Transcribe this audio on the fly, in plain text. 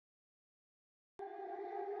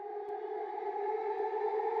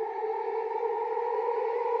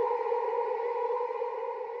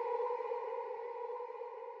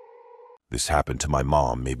This happened to my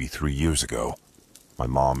mom maybe 3 years ago. My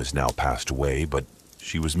mom has now passed away, but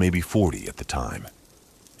she was maybe 40 at the time.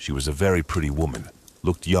 She was a very pretty woman,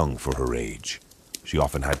 looked young for her age. She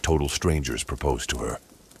often had total strangers propose to her.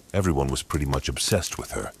 Everyone was pretty much obsessed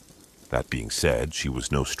with her. That being said, she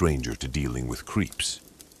was no stranger to dealing with creeps.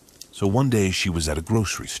 So one day she was at a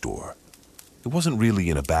grocery store. It wasn't really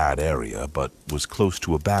in a bad area, but was close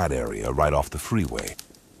to a bad area right off the freeway,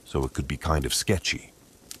 so it could be kind of sketchy.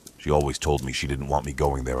 She always told me she didn't want me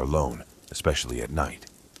going there alone, especially at night.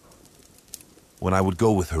 When I would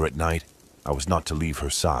go with her at night, I was not to leave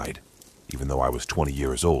her side, even though I was 20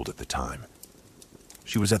 years old at the time.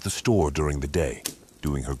 She was at the store during the day,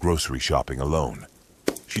 doing her grocery shopping alone.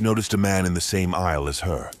 She noticed a man in the same aisle as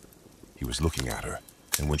her. He was looking at her,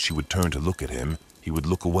 and when she would turn to look at him, he would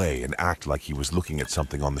look away and act like he was looking at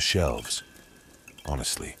something on the shelves.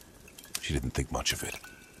 Honestly, she didn't think much of it.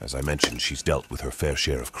 As I mentioned, she's dealt with her fair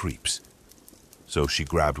share of creeps. So she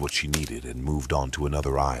grabbed what she needed and moved on to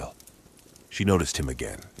another aisle. She noticed him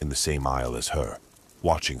again, in the same aisle as her,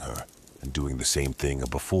 watching her and doing the same thing as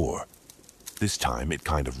before. This time it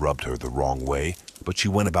kind of rubbed her the wrong way, but she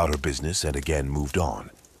went about her business and again moved on.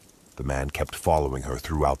 The man kept following her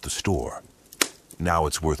throughout the store. Now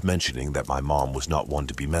it's worth mentioning that my mom was not one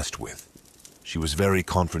to be messed with. She was very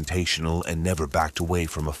confrontational and never backed away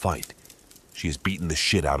from a fight. She has beaten the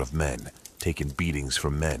shit out of men, taken beatings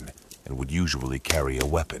from men, and would usually carry a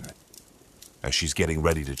weapon. As she's getting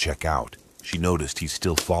ready to check out, she noticed he's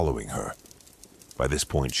still following her. By this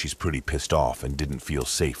point, she's pretty pissed off and didn't feel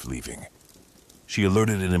safe leaving. She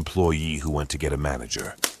alerted an employee who went to get a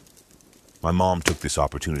manager. My mom took this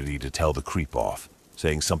opportunity to tell the creep off,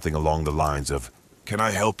 saying something along the lines of, "Can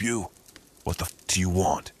I help you? What the f do you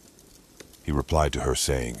want?" He replied to her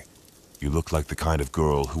saying, "You look like the kind of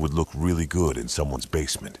girl who would look really good in someone's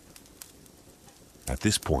basement." At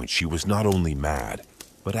this point, she was not only mad,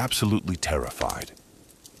 but absolutely terrified.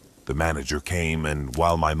 The manager came, and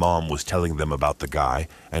while my mom was telling them about the guy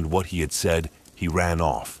and what he had said, he ran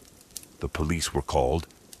off. The police were called,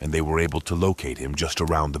 and they were able to locate him just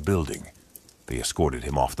around the building. They escorted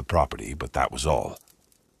him off the property, but that was all.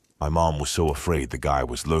 My mom was so afraid the guy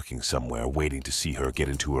was lurking somewhere waiting to see her get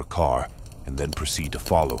into her car and then proceed to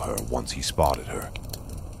follow her once he spotted her.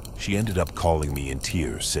 She ended up calling me in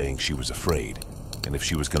tears, saying she was afraid, and if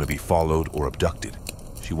she was going to be followed or abducted,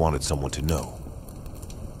 she wanted someone to know.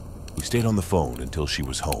 We stayed on the phone until she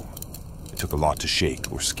was home. It took a lot to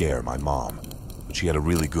shake or scare my mom, but she had a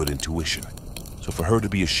really good intuition, so for her to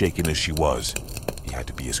be as shaken as she was, he had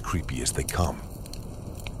to be as creepy as they come.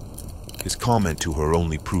 His comment to her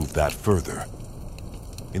only proved that further.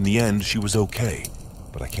 In the end, she was okay,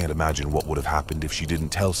 but I can't imagine what would have happened if she didn't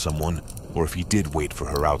tell someone, or if he did wait for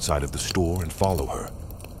her outside of the store and follow her.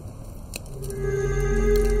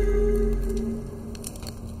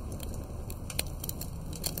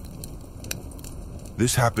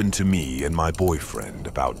 This happened to me and my boyfriend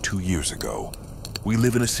about 2 years ago. We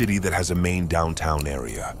live in a city that has a main downtown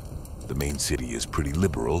area. The main city is pretty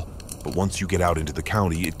liberal, but once you get out into the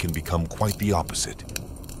county, it can become quite the opposite.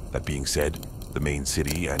 That being said, the main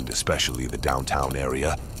city, and especially the downtown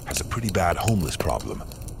area, has a pretty bad homeless problem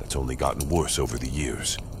that's only gotten worse over the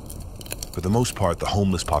years. For the most part, the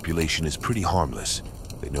homeless population is pretty harmless.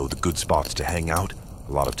 They know the good spots to hang out.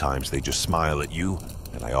 A lot of times they just smile at you,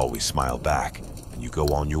 and I always smile back, and you go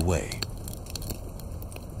on your way.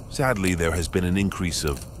 Sadly, there has been an increase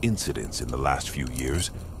of incidents in the last few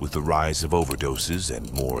years with the rise of overdoses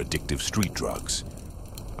and more addictive street drugs.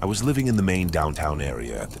 I was living in the main downtown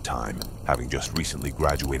area at the time, having just recently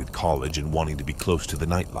graduated college and wanting to be close to the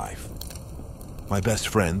nightlife. My best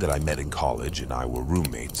friend that I met in college and I were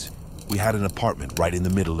roommates. We had an apartment right in the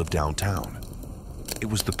middle of downtown. It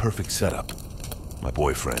was the perfect setup. My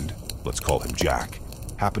boyfriend, let's call him Jack,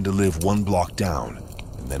 happened to live 1 block down,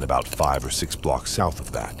 and then about 5 or 6 blocks south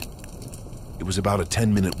of that. It was about a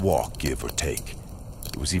 10-minute walk, give or take.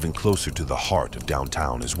 It was even closer to the heart of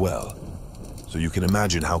downtown as well. So you can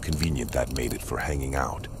imagine how convenient that made it for hanging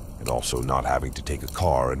out, and also not having to take a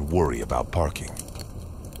car and worry about parking.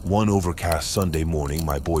 One overcast Sunday morning,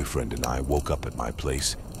 my boyfriend and I woke up at my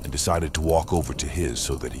place and decided to walk over to his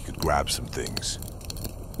so that he could grab some things.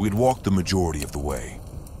 We had walked the majority of the way.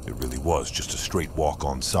 It really was just a straight walk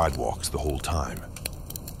on sidewalks the whole time.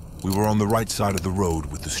 We were on the right side of the road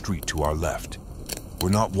with the street to our left. We're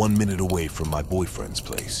not 1 minute away from my boyfriend's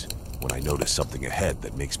place when I notice something ahead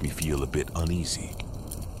that makes me feel a bit uneasy.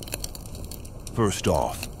 First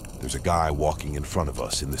off, there's a guy walking in front of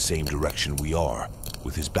us in the same direction we are,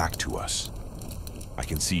 with his back to us. I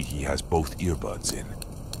can see he has both earbuds in.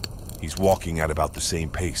 He's walking at about the same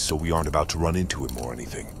pace, so we aren't about to run into him or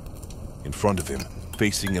anything. In front of him,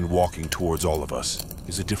 facing and walking towards all of us,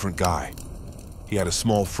 is a different guy. He had a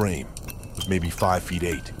small frame, was maybe 5 feet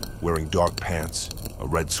 8, wearing dark pants, a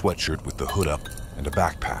red sweatshirt with the hood up, and a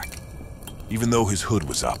backpack. Even though his hood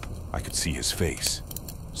was up, I could see his face.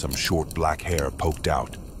 Some short black hair poked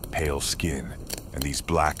out, pale skin, and these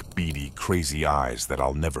black, beady, crazy eyes that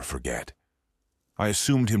I'll never forget. I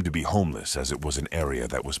assumed him to be homeless as it was an area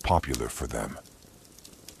that was popular for them.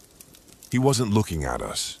 He wasn't looking at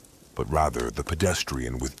us, but rather the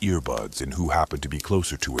pedestrian with earbuds and who happened to be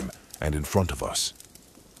closer to him and in front of us.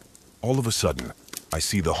 All of a sudden, I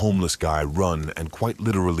see the homeless guy run and quite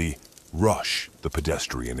literally rush the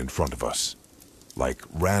pedestrian in front of us. Like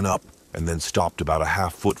ran up and then stopped about a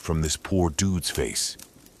half foot from this poor dude's face.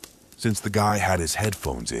 Since the guy had his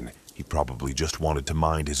headphones in, he probably just wanted to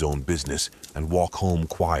mind his own business and walk home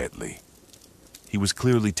quietly. He was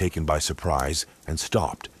clearly taken by surprise and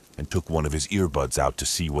stopped and took one of his earbuds out to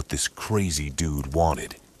see what this crazy dude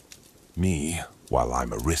wanted. Me, while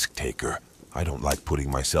I'm a risk taker, I don't like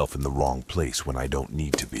putting myself in the wrong place when I don't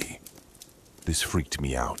need to be. This freaked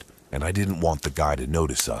me out, and I didn't want the guy to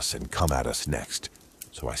notice us and come at us next,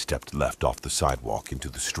 so I stepped left off the sidewalk into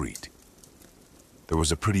the street. There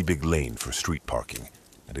was a pretty big lane for street parking,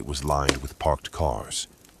 and it was lined with parked cars,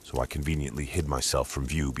 so I conveniently hid myself from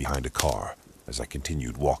view behind a car as I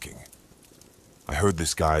continued walking. I heard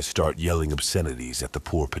this guy start yelling obscenities at the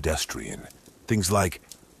poor pedestrian. Things like,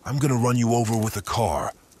 "I'm gonna run you over with a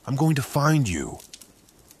car. I'm going to find you."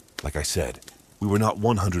 Like I said, we were not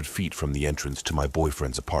 100 feet from the entrance to my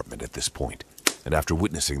boyfriend's apartment at this point, and after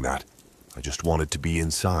witnessing that, I just wanted to be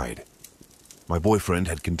inside. My boyfriend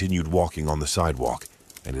had continued walking on the sidewalk,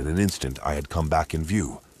 and in an instant I had come back in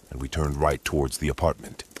view, and we turned right towards the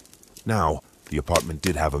apartment. Now, the apartment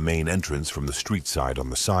did have a main entrance from the street side on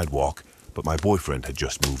the sidewalk, but my boyfriend had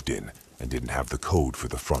just moved in and didn't have the code for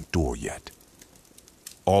the front door yet.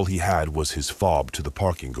 All he had was his fob to the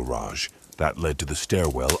parking garage that led to the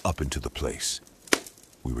stairwell up into the place.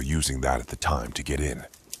 We were using that at the time to get in.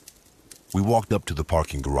 We walked up to the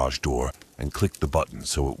parking garage door and clicked the button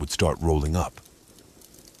so it would start rolling up.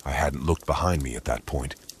 I hadn't looked behind me at that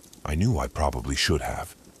point. I knew I probably should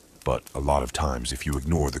have, but a lot of times if you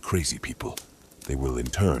ignore the crazy people, they will in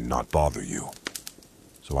turn not bother you.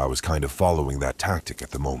 So I was kind of following that tactic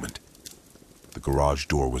at the moment. The garage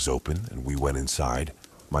door was open and we went inside.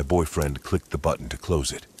 My boyfriend clicked the button to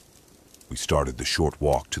close it. We started the short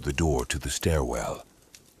walk to the door to the stairwell.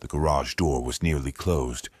 The garage door was nearly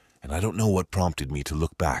closed, and I don't know what prompted me to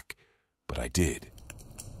look back, but I did.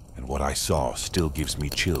 And what I saw still gives me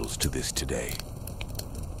chills to this day.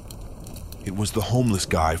 It was the homeless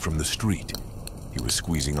guy from the street. He was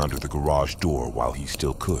squeezing under the garage door while he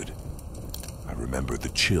still could. I remember the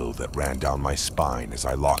chill that ran down my spine as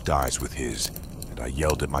I locked eyes with his, and I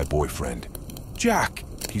yelled at my boyfriend, "Jack,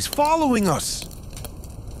 he's following us!"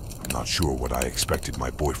 I'm not sure what I expected my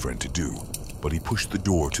boyfriend to do, but he pushed the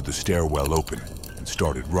door to the stairwell open and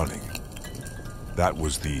started running. That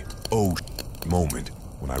was the "oh moment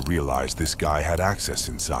when I realized this guy had access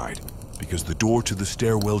inside, because the door to the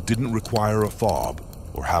stairwell didn't require a fob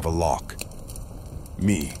or have a lock.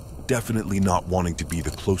 Me, definitely not wanting to be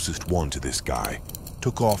the closest one to this guy,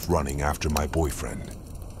 took off running after my boyfriend.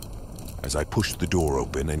 As I pushed the door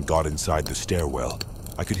open and got inside the stairwell,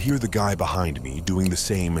 I could hear the guy behind me doing the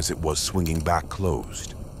same as it was swinging back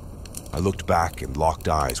closed. I looked back and locked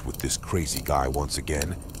eyes with this crazy guy once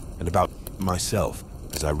again, and about myself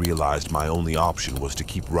as I realized my only option was to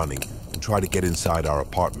keep running and try to get inside our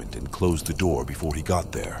apartment and close the door before he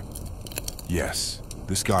got there. Yes,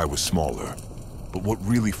 this guy was smaller, but what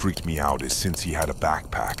really freaked me out is since he had a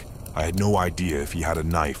backpack, I had no idea if he had a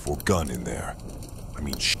knife or gun in there. I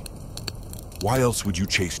mean, why else would you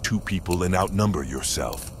chase 2 people and outnumber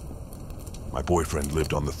yourself? My boyfriend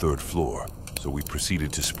lived on the 3rd floor, so we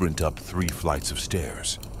proceeded to sprint up 3 flights of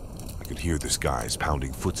stairs. I could hear this guy's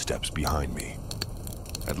pounding footsteps behind me.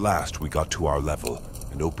 At last, we got to our level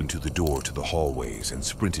and opened to the door to the hallways and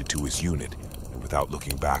sprinted to his unit, and without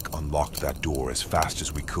looking back, unlocked that door as fast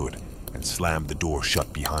as we could and slammed the door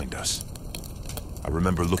shut behind us. I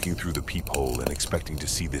remember looking through the peephole and expecting to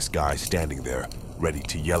see this guy standing there, ready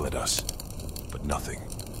to yell at us. But nothing.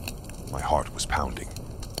 My heart was pounding.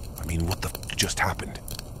 I mean, what the f just happened?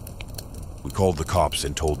 We called the cops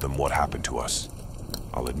and told them what happened to us.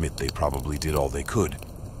 I'll admit they probably did all they could,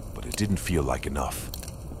 but it didn't feel like enough.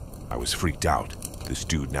 I was freaked out. This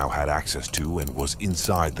dude now had access to and was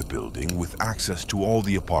inside the building with access to all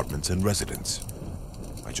the apartments and residents.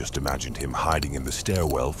 I just imagined him hiding in the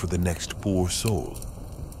stairwell for the next poor soul.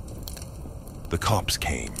 The cops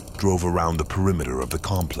came, drove around the perimeter of the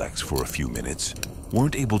complex for a few minutes,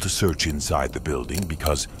 weren't able to search inside the building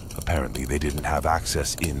because apparently they didn't have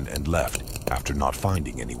access in and left after not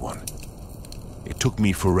finding anyone. It took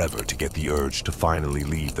me forever to get the urge to finally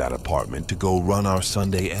leave that apartment to go run our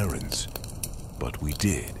Sunday errands. But we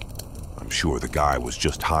did. I'm sure the guy was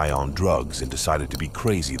just high on drugs and decided to be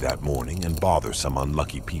crazy that morning and bother some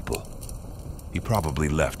unlucky people. He probably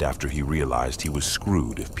left after he realized he was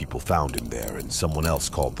screwed if people found him there and someone else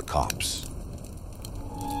called the cops.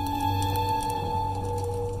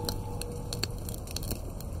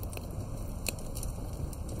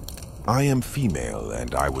 I am female,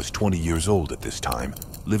 and I was 20 years old at this time,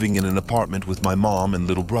 living in an apartment with my mom and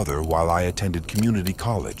little brother while I attended community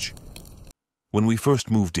college. When we first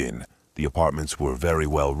moved in, the apartments were very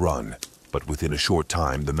well run, but within a short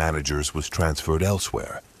time the manager's was transferred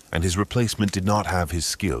elsewhere, and his replacement did not have his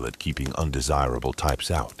skill at keeping undesirable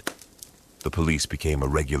types out. The police became a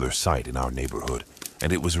regular sight in our neighborhood,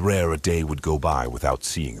 and it was rare a day would go by without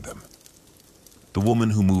seeing them. The woman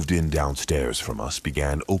who moved in downstairs from us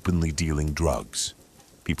began openly dealing drugs.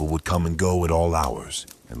 People would come and go at all hours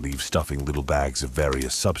and leave stuffing little bags of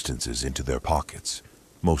various substances into their pockets,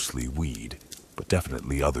 mostly weed, but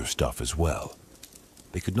definitely other stuff as well.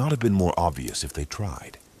 They could not have been more obvious if they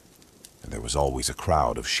tried. And there was always a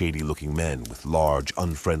crowd of shady-looking men with large,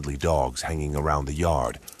 unfriendly dogs hanging around the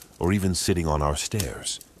yard or even sitting on our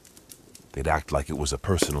stairs. They'd act like it was a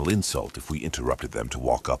personal insult if we interrupted them to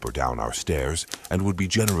walk up or down our stairs, and would be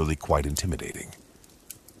generally quite intimidating.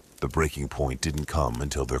 The breaking point didn't come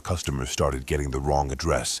until their customers started getting the wrong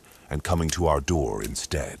address and coming to our door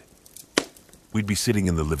instead. We'd be sitting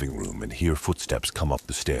in the living room and hear footsteps come up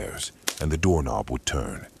the stairs, and the doorknob would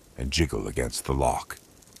turn and jiggle against the lock.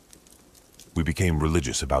 We became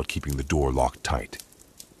religious about keeping the door locked tight.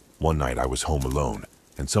 One night I was home alone,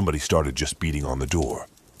 and somebody started just beating on the door.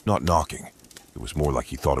 Not knocking. It was more like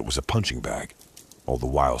he thought it was a punching bag, all the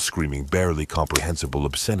while screaming barely comprehensible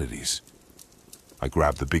obscenities. I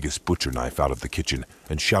grabbed the biggest butcher knife out of the kitchen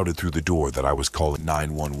and shouted through the door that I was calling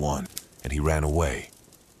 911, and he ran away.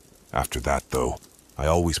 After that, though, I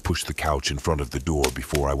always pushed the couch in front of the door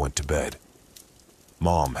before I went to bed.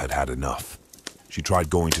 Mom had had enough. She tried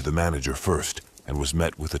going to the manager first and was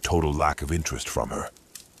met with a total lack of interest from her.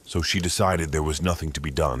 So she decided there was nothing to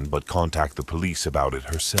be done but contact the police about it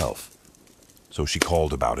herself. So she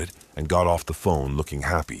called about it and got off the phone looking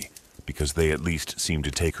happy, because they at least seemed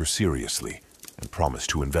to take her seriously and promised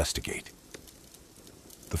to investigate.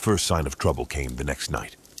 The first sign of trouble came the next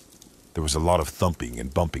night. There was a lot of thumping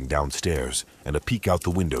and bumping downstairs, and a peek out the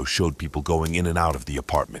window showed people going in and out of the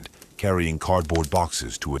apartment, carrying cardboard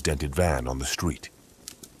boxes to a dented van on the street.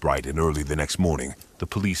 Bright and early the next morning, the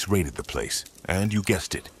police raided the place, and you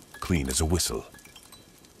guessed it, clean as a whistle.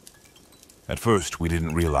 At first, we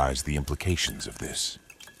didn't realize the implications of this.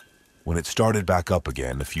 When it started back up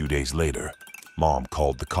again a few days later, Mom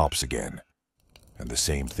called the cops again, and the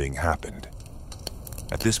same thing happened.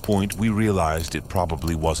 At this point, we realized it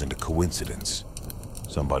probably wasn't a coincidence.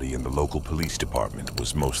 Somebody in the local police department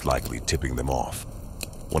was most likely tipping them off.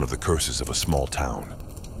 One of the curses of a small town.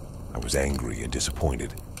 I was angry and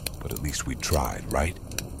disappointed, but at least we'd tried, right?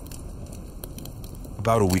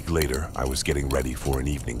 About a week later, I was getting ready for an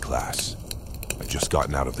evening class. I'd just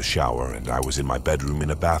gotten out of the shower, and I was in my bedroom in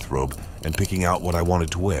a bathrobe and picking out what I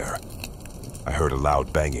wanted to wear. I heard a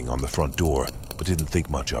loud banging on the front door, but didn't think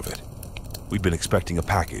much of it. We'd been expecting a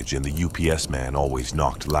package, and the UPS man always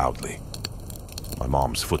knocked loudly. My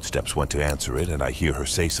mom's footsteps went to answer it, and I hear her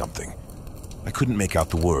say something. I couldn't make out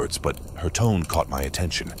the words, but her tone caught my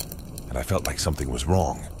attention, and I felt like something was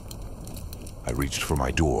wrong. I reached for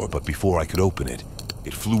my door, but before I could open it,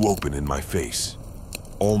 it flew open in my face.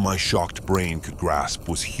 All my shocked brain could grasp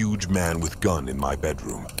was huge man with gun in my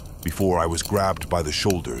bedroom, before I was grabbed by the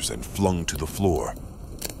shoulders and flung to the floor.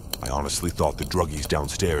 I honestly thought the druggies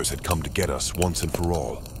downstairs had come to get us once and for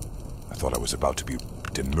all. I thought I was about to be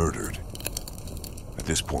raped and murdered. At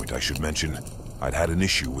this point, I should mention, I'd had an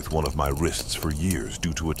issue with one of my wrists for years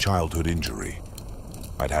due to a childhood injury.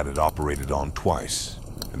 I'd had it operated on twice,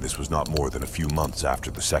 and this was not more than a few months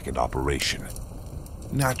after the second operation.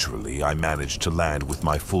 Naturally, I managed to land with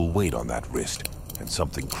my full weight on that wrist, and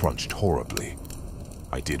something crunched horribly.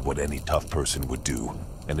 I did what any tough person would do,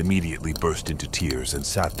 and immediately burst into tears and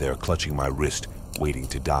sat there clutching my wrist, waiting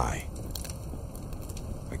to die.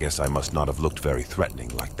 I guess I must not have looked very threatening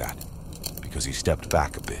like that, because he stepped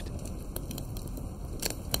back a bit.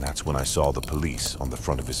 And that's when I saw the police on the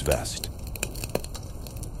front of his vest.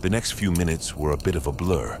 The next few minutes were a bit of a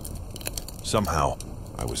blur. Somehow,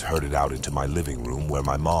 I was herded out into my living room where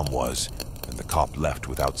my mom was, and the cop left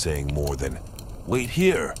without saying more than, Wait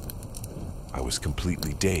here." I was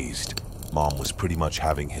completely dazed. Mom was pretty much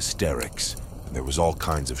having hysterics, and there was all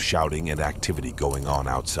kinds of shouting and activity going on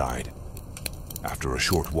outside. After a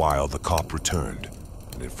short while, the cop returned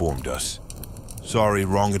and informed us, "Sorry,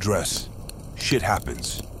 wrong address. Shit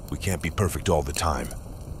happens. We can't be perfect all the time.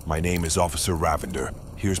 My name is Officer Ravender.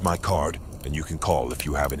 Here's my card, and you can call if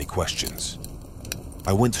you have any questions."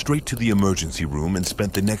 I went straight to the emergency room and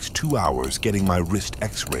spent the next 2 hours getting my wrist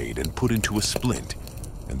x-rayed and put into a splint.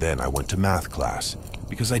 And then I went to math class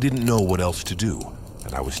because I didn't know what else to do,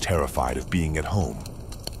 and I was terrified of being at home.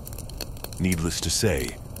 Needless to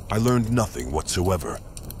say, I learned nothing whatsoever,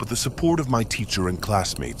 but the support of my teacher and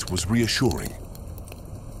classmates was reassuring.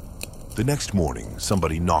 The next morning,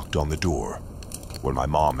 somebody knocked on the door. When my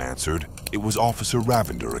mom answered, it was Officer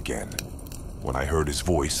Ravender again. When I heard his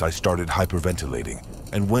voice, I started hyperventilating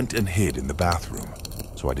and went and hid in the bathroom,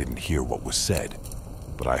 so I didn't hear what was said.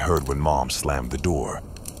 But I heard when Mom slammed the door.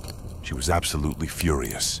 She was absolutely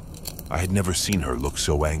furious. I had never seen her look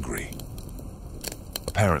so angry.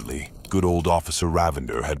 Apparently, good old Officer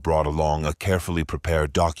Ravender had brought along a carefully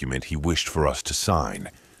prepared document he wished for us to sign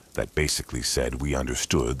that basically said we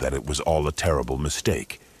understood that it was all a terrible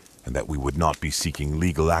mistake and that we would not be seeking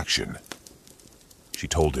legal action. She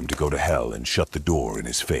told him to go to hell and shut the door in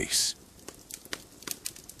his face.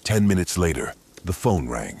 10 minutes later, the phone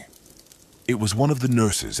rang. It was one of the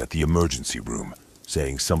nurses at the emergency room,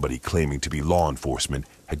 saying somebody claiming to be law enforcement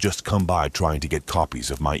had just come by trying to get copies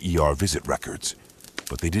of my ER visit records,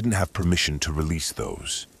 but they didn't have permission to release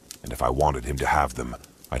those, and if I wanted him to have them,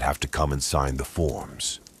 I'd have to come and sign the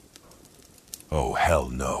forms. Oh, hell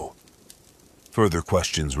no. Further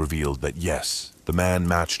questions revealed that yes, the man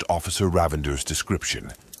matched Officer Ravender's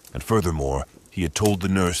description, and furthermore, he had told the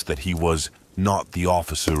nurse that he was not the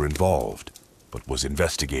officer involved, but was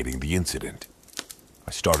investigating the incident.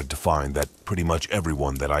 I started to find that pretty much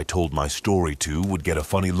everyone that I told my story to would get a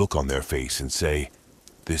funny look on their face and say,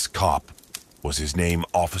 "This cop, was his name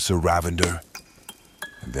Officer Ravender?"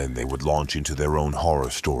 And then they would launch into their own horror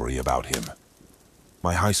story about him.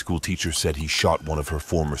 My high school teacher said he shot one of her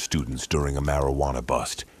former students during a marijuana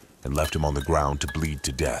bust and left him on the ground to bleed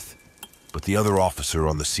to death. But the other officer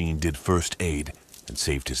on the scene did first aid and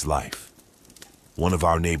saved his life. One of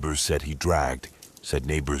our neighbors said he dragged said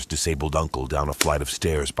neighbor's disabled uncle down a flight of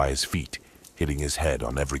stairs by his feet, hitting his head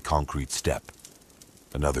on every concrete step.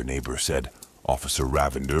 Another neighbor said Officer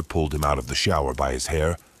Ravender pulled him out of the shower by his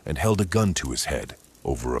hair and held a gun to his head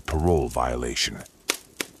over a parole violation.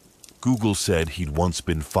 Google said he'd once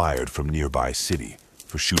been fired from nearby city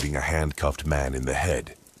for shooting a handcuffed man in the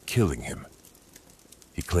head, killing him.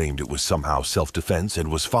 He claimed it was somehow self-defense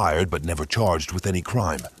and was fired but never charged with any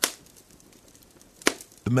crime.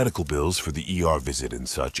 The medical bills for the ER visit and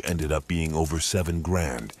such ended up being over $7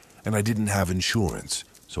 grand, and I didn't have insurance,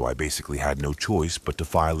 so I basically had no choice but to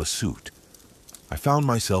file a suit. I found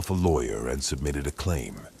myself a lawyer and submitted a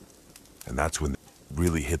claim. And that's when it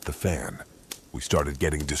really hit the fan. We started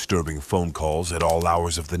getting disturbing phone calls at all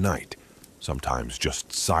hours of the night, sometimes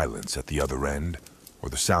just silence at the other end, or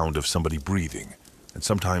the sound of somebody breathing, and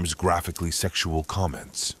sometimes graphically sexual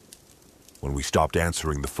comments. When we stopped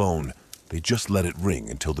answering the phone, they just let it ring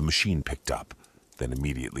until the machine picked up, then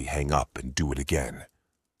immediately hang up and do it again.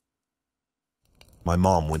 My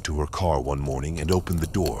mom went to her car one morning and opened the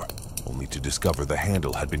door, only to discover the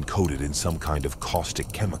handle had been coated in some kind of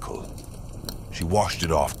caustic chemical. She washed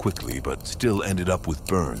it off quickly, but still ended up with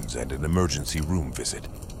burns and an emergency room visit.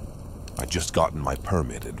 I'd just gotten my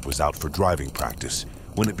permit and was out for driving practice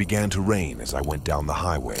when it began to rain as I went down the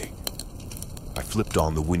highway. I flipped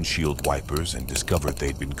on the windshield wipers and discovered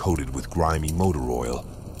they'd been coated with grimy motor oil.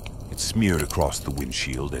 It smeared across the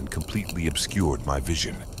windshield and completely obscured my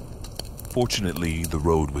vision. Fortunately, the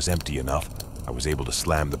road was empty enough I was able to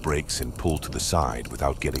slam the brakes and pull to the side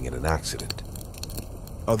without getting in an accident.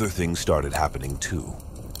 Other things started happening too.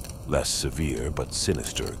 Less severe, but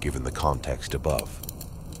sinister given the context above.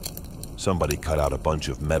 Somebody cut out a bunch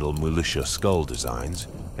of metal militia skull designs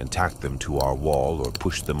and tacked them to our wall or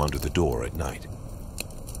pushed them under the door at night.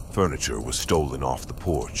 Furniture was stolen off the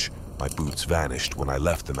porch. My boots vanished when I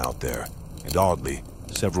left them out there, and oddly,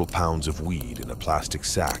 several pounds of weed in a plastic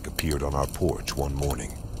sack appeared on our porch one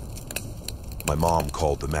morning. My mom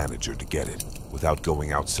called the manager to get it, without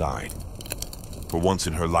going outside. For once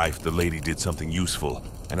in her life, the lady did something useful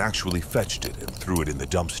and actually fetched it and threw it in the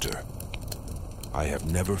dumpster. I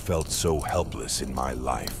have never felt so helpless in my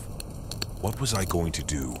life. What was I going to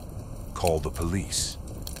do? Call the police?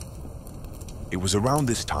 It was around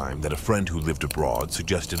this time that a friend who lived abroad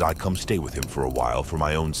suggested I come stay with him for a while for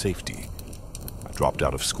my own safety. I I dropped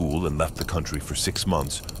out of school and left the country for 6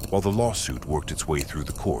 months while the lawsuit worked its way through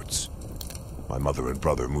the courts. My mother and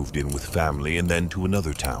brother moved in with family and then to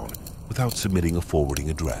another town without submitting a forwarding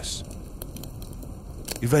address.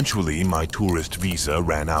 Eventually, my tourist visa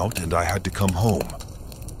ran out and I had to come home.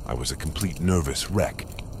 I was a complete nervous wreck,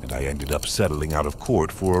 and I ended up settling out of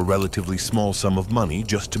court for a relatively small sum of money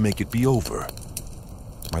just to make it be over.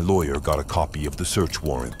 My lawyer got a copy of the search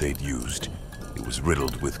warrant they'd used. It was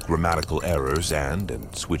riddled with grammatical errors and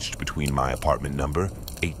switched between my apartment number,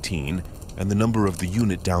 18, and the number of the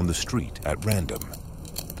unit down the street at random.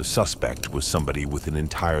 The suspect was somebody with an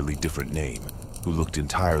entirely different name, who looked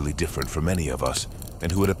entirely different from any of us,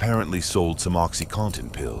 and who had apparently sold some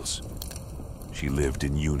OxyContin pills. She lived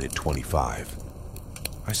in Unit 25.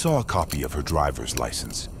 I saw a copy of her driver's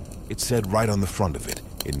license. It said right on the front of it,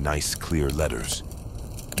 in nice clear letters,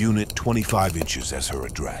 Unit 25 inches as her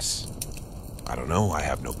address. I don't know, I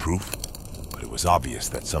have no proof, but it was obvious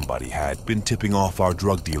that somebody had been tipping off our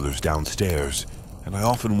drug dealers downstairs, and I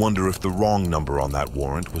often wonder if the wrong number on that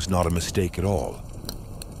warrant was not a mistake at all.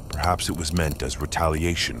 Perhaps it was meant as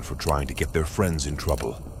retaliation for trying to get their friends in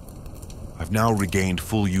trouble. I've now regained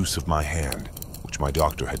full use of my hand, which my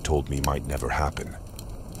doctor had told me might never happen.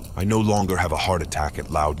 I no longer have a heart attack at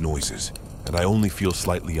loud noises, and I only feel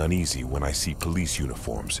slightly uneasy when I see police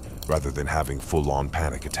uniforms, rather than having full-on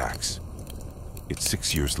panic attacks. It's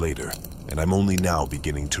 6 years later, and I'm only now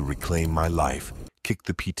beginning to reclaim my life, kick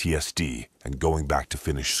the PTSD, and going back to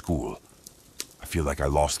finish school. I feel like I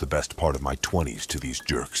lost the best part of my 20s to these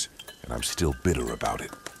jerks, and I'm still bitter about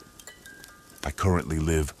it. I currently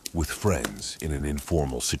live with friends in an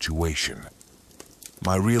informal situation.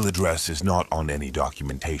 My real address is not on any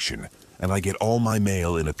documentation, and I get all my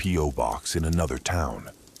mail in a P.O. box in another town.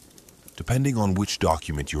 Depending on which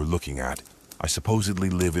document you're looking at, I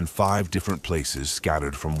supposedly live in 5 different places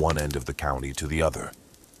scattered from one end of the county to the other.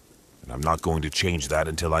 And I'm not going to change that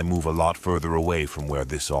until I move a lot further away from where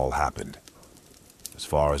this all happened. As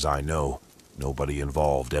far as I know, nobody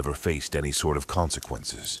involved ever faced any sort of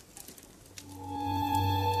consequences.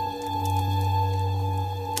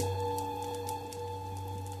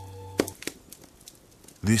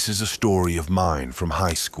 This is a story of mine from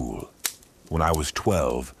high school. When I was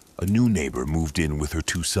 12, a new neighbor moved in with her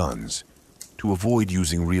 2 sons. To avoid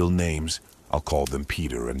using real names, I'll call them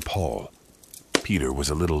Peter and Paul. Peter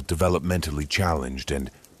was a little developmentally challenged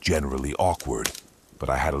and generally awkward, but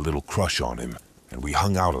I had a little crush on him, and we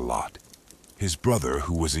hung out a lot. His brother,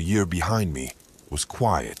 who was a year behind me, was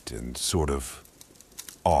quiet and sort of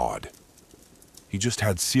odd. He just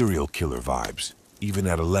had serial killer vibes, even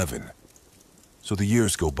at 11. So the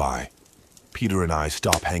years go by. Peter and I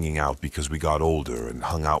stopped hanging out because we got older and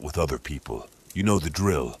hung out with other people. You know the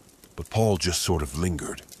drill, but Paul just sort of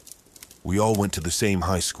lingered. We all went to the same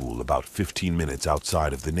high school about 15 minutes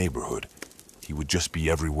outside of the neighborhood. He would just be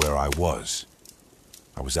everywhere I was.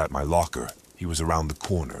 I was at my locker. He was around the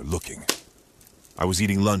corner, looking. I was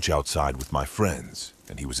eating lunch outside with my friends,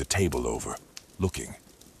 and he was a table over, looking.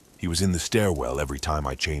 He was in the stairwell every time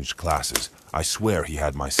I changed classes. I swear he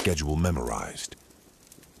had my schedule memorized.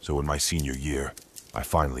 So in my senior year, I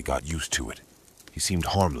finally got used to it. He seemed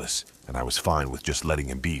harmless, and I was fine with just letting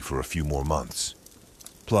him be for a few more months.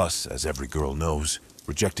 Plus, as every girl knows,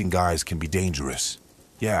 rejecting guys can be dangerous.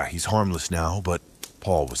 Yeah, he's harmless now, but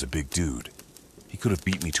Paul was a big dude. He could have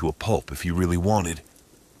beat me to a pulp if he really wanted.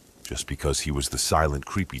 Just because he was the silent,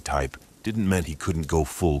 creepy type didn't mean he couldn't go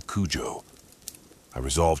full Cujo. I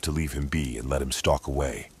resolved to leave him be and let him stalk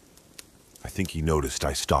away. I think he noticed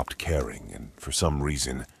I stopped caring, and for some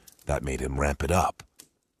reason, that made him ramp it up.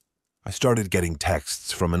 I started getting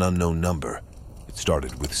texts from an unknown number. It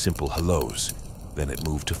started with simple hellos. Then it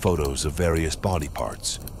moved to photos of various body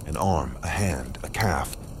parts, an arm, a hand, a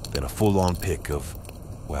calf, then a full-on pic of,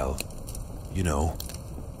 well, you know.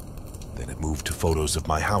 Then it moved to photos of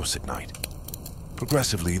my house at night.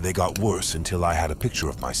 Progressively, they got worse until I had a picture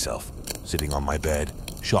of myself, sitting on my bed,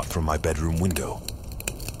 shot from my bedroom window.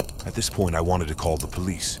 At this point, I wanted to call the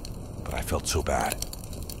police, but I felt so bad.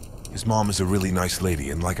 His mom is a really nice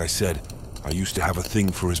lady, and like I said, I used to have a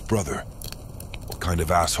thing for his brother. What kind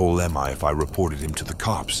of asshole am I if I reported him to the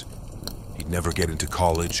cops? He'd never get into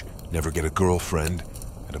college, never get a girlfriend,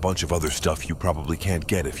 and a bunch of other stuff you probably can't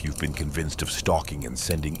get if you've been convinced of stalking and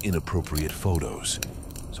sending inappropriate photos.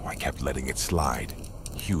 So I kept letting it slide.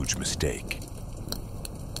 Huge mistake.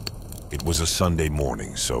 It was a Sunday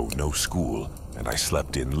morning, so no school, and I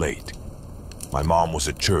slept in late. My mom was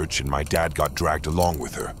at church and my dad got dragged along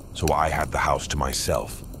with her, so I had the house to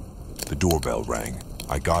myself. The doorbell rang.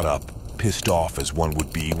 I got up, pissed off as one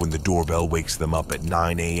would be when the doorbell wakes them up at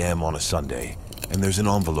 9 a.m. on a Sunday, and there's an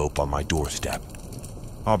envelope on my doorstep.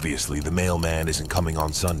 Obviously, the mailman isn't coming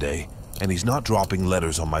on Sunday, and he's not dropping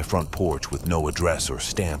letters on my front porch with no address or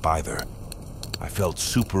stamp either. I felt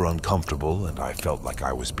super uncomfortable, and I felt like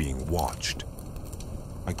I was being watched.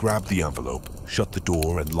 I grabbed the envelope, shut the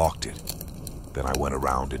door, and locked it. Then I went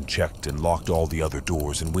around and checked and locked all the other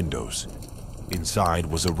doors and windows. Inside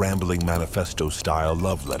was a rambling manifesto-style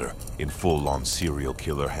love letter in full-on serial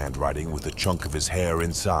killer handwriting with a chunk of his hair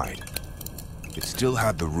inside. It still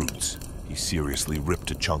had the roots. He seriously ripped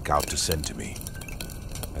a chunk out to send to me.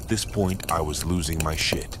 At this point, I was losing my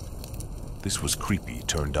shit. This was creepy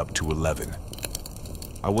turned up to 11.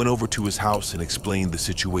 I went over to his house and explained the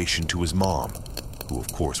situation to his mom, who of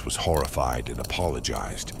course was horrified and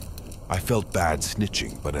apologized. I felt bad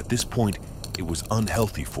snitching, but at this point, it was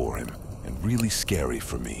unhealthy for him and really scary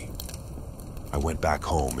for me. I went back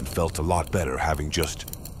home and felt a lot better having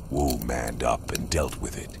just manned up and dealt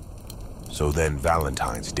with it. So then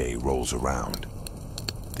Valentine's Day rolls around.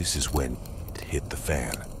 This is when it hit the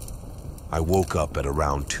fan. I woke up at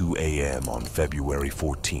around 2 a.m. on February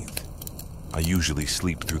 14th. I usually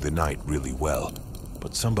sleep through the night really well,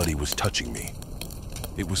 but somebody was touching me.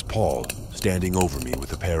 It was Paul, standing over me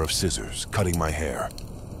with a pair of scissors, cutting my hair.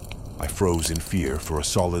 I froze in fear for a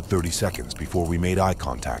solid 30 seconds before we made eye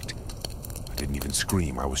contact. I didn't even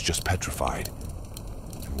scream, I was just petrified.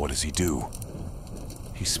 And what does he do?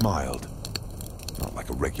 He smiled. Not like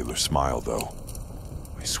a regular smile, though.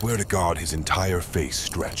 I swear to God, his entire face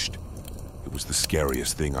stretched. It was the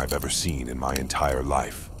scariest thing I've ever seen in my entire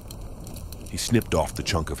life. He snipped off the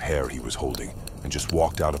chunk of hair he was holding and just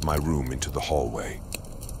walked out of my room into the hallway.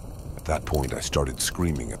 At that point, I started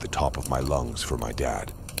screaming at the top of my lungs for my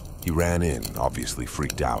dad. He ran in, obviously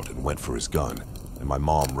freaked out, and went for his gun, and my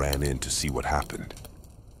mom ran in to see what happened.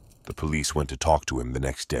 The police went to talk to him the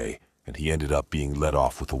next day, and he ended up being let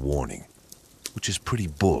off with a warning, which is pretty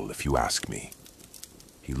bull if you ask me.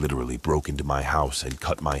 He literally broke into my house and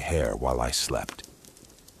cut my hair while I slept.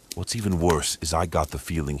 What's even worse is I got the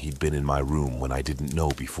feeling he'd been in my room when I didn't know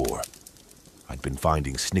before. I'd been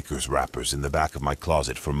finding Snickers wrappers in the back of my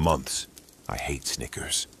closet for months. I hate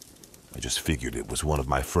Snickers. I just figured it was one of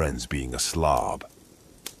my friends being a slob.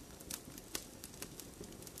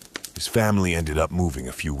 His family ended up moving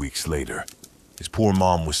a few weeks later. His poor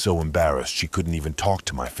mom was so embarrassed she couldn't even talk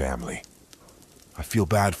to my family. I feel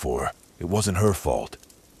bad for her. It wasn't her fault.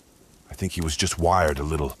 I think he was just wired a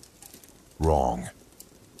little wrong.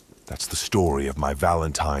 That's the story of my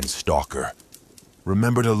Valentine stalker.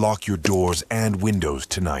 Remember to lock your doors and windows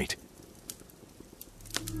tonight.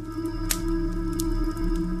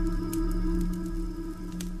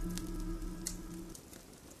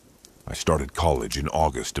 I started college in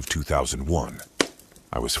August of 2001.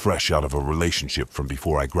 I was fresh out of a relationship from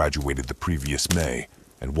before I graduated the previous May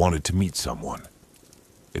and wanted to meet someone.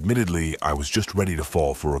 Admittedly, I was just ready to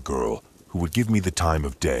fall for a girl who would give me the time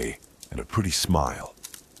of day and a pretty smile.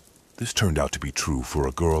 This turned out to be true for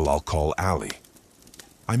a girl I'll call Allie.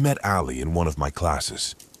 I met Allie in one of my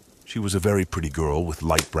classes. She was a very pretty girl with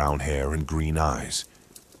light brown hair and green eyes.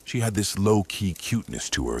 She had this low-key cuteness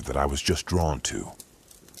to her that I was just drawn to.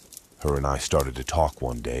 Her and I started to talk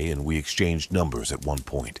one day, and we exchanged numbers at one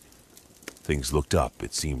point. Things looked up,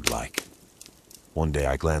 it seemed like. One day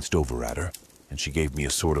I glanced over at her, and she gave me a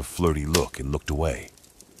sort of flirty look and looked away,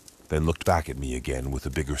 then looked back at me again with a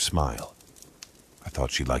bigger smile. I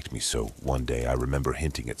thought she liked me, so one day I remember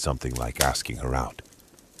hinting at something like asking her out.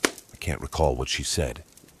 I can't recall what she said,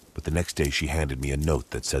 but the next day she handed me a note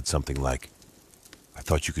that said something like, "I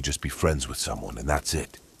thought you could just be friends with someone, and that's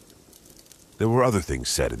it." There were other things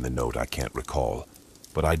said in the note I can't recall,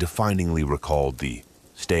 but I definingly recalled the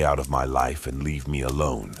 "stay out of my life and leave me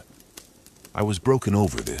alone." I was broken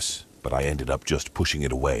over this, but I ended up just pushing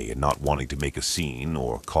it away and not wanting to make a scene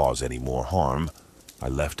or cause any more harm. I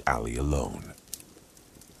left Allie alone.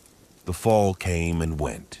 The fall came and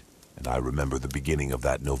went, and I remember the beginning of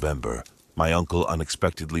that November. My uncle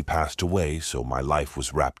unexpectedly passed away, so my life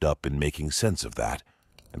was wrapped up in making sense of that,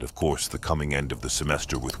 and of course the coming end of the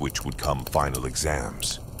semester with which would come final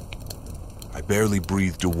exams. I barely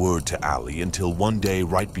breathed a word to Allie until one day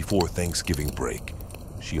right before Thanksgiving break,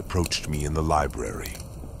 she approached me in the library.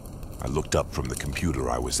 I looked up from the computer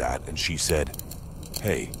I was at and she said,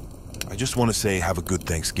 "Hey, I just want to say have a good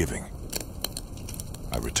Thanksgiving."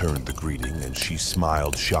 I returned the greeting and she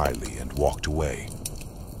smiled shyly and walked away.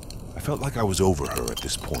 I felt like I was over her at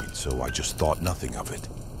this point, so I just thought nothing of it.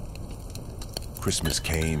 Christmas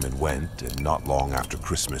came and went, and not long after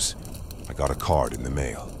Christmas, I got a card in the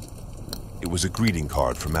mail. It was a greeting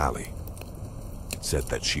card from Allie. It said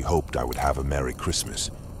that she hoped I would have a Merry Christmas,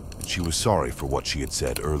 and she was sorry for what she had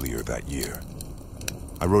said earlier that year.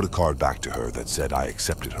 I wrote a card back to her that said I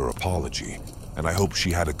accepted her apology, and I hoped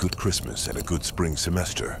she had a good Christmas and a good spring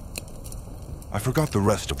semester. I forgot the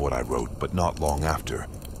rest of what I wrote, but not long after,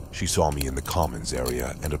 she saw me in the commons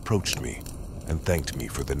area and approached me and thanked me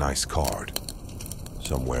for the nice card.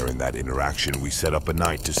 Somewhere in that interaction, we set up a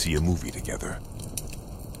night to see a movie together.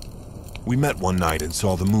 We met one night and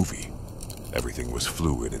saw the movie. Everything was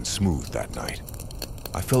fluid and smooth that night.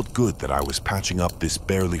 I felt good that I was patching up this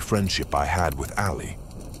barely friendship I had with Allie.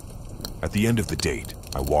 At the end of the date,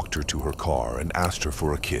 I walked her to her car and asked her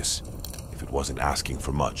for a kiss, if it wasn't asking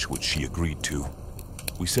for much, which she agreed to.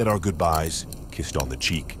 We said our goodbyes, kissed on the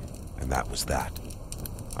cheek, and that was that.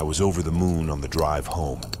 I was over the moon on the drive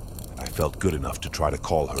home, and I felt good enough to try to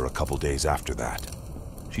call her a couple days after that.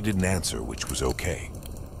 She didn't answer, which was okay.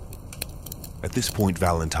 At this point,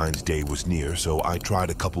 Valentine's Day was near, so I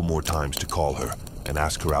tried a couple more times to call her and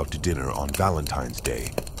ask her out to dinner on Valentine's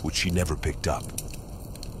Day, which she never picked up.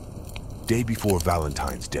 Day before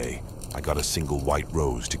Valentine's Day, I got a single white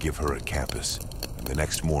rose to give her at campus, and the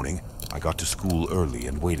next morning, I got to school early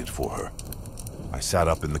and waited for her. I sat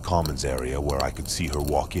up in the commons area where I could see her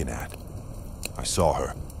walk in at. I saw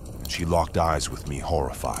her, and she locked eyes with me,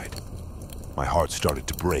 horrified. My heart started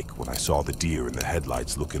to break when I saw the deer in the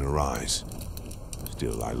headlights look in her eyes.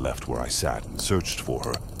 Still, I left where I sat and searched for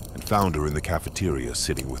her, and found her in the cafeteria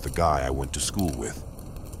sitting with the guy I went to school with.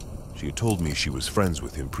 She had told me she was friends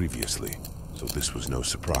with him previously, so this was no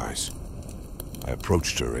surprise. I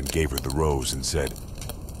approached her and gave her the rose and said,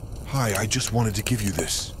 "Hi, I just wanted to give you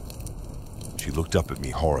this." She looked up at me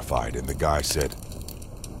horrified, and the guy said,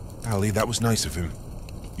 "Allie, that was nice of him.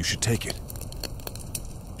 You should take it."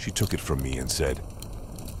 She took it from me and said,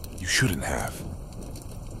 "You shouldn't have."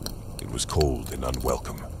 It was cold and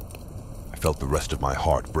unwelcome. I felt the rest of my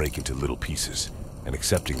heart break into little pieces, and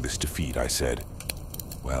accepting this defeat, I said,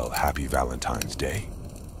 "Well, happy Valentine's Day."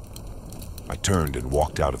 I turned and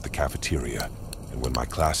walked out of the cafeteria, and when my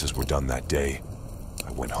classes were done that day,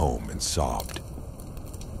 I went home and sobbed.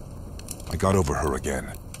 I got over her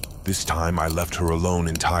again. This time I left her alone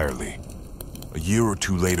entirely. A year or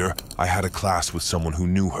two later, I had a class with someone who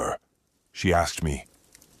knew her. She asked me,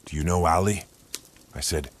 "Do you know Allie?" I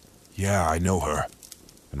said, "Yeah, I know her."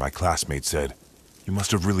 And my classmate said, "You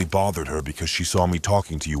must have really bothered her because she saw me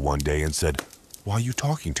talking to you one day and said, 'Why are you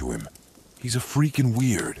talking to him? He's a freaking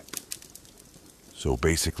weird.'" So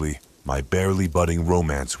basically, my barely budding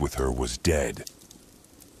romance with her was dead.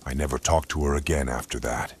 I never talked to her again after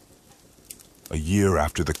that. A year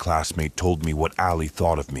after the classmate told me what Allie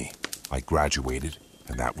thought of me, I graduated,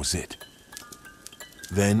 and that was it.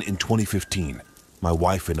 Then, in 2015, my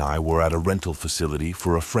wife and I were at a rental facility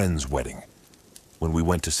for a friend's wedding. When we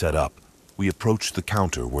went to set up, we approached the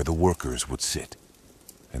counter where the workers would sit.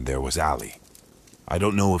 And there was Allie. I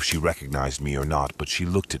don't know if she recognized me or not, but she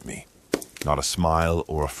looked at me. Not a smile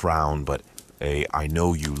or a frown, but a "I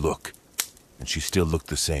know you" look. And she still looked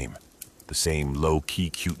the same low-key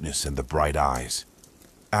cuteness and the bright eyes.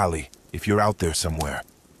 "Allie, if you're out there somewhere,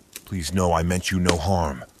 please know I meant you no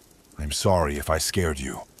harm. I'm sorry if I scared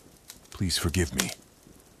you. Please forgive me.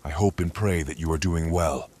 I hope and pray that you are doing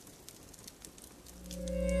well."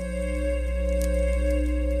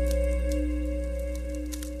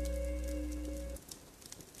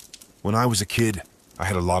 When I was a kid, I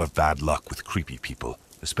had a lot of bad luck with creepy people,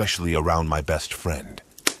 especially around my best friend.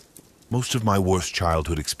 Most of my worst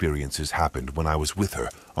childhood experiences happened when I was with her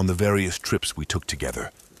on the various trips we took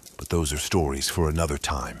together, but those are stories for another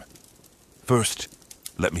time. First,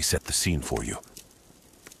 let me set the scene for you.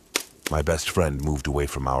 My best friend moved away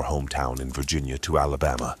from our hometown in Virginia to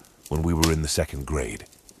Alabama when we were in the 2nd grade.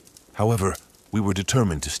 However, we were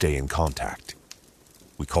determined to stay in contact.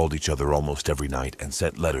 We called each other almost every night and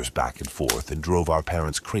sent letters back and forth and drove our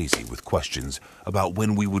parents crazy with questions about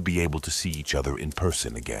when we would be able to see each other in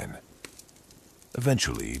person again.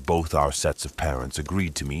 Eventually, both our sets of parents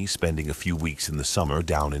agreed to me spending a few weeks in the summer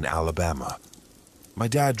down in Alabama. My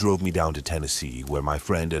dad drove me down to Tennessee, where my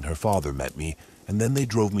friend and her father met me, and then they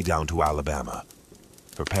drove me down to Alabama.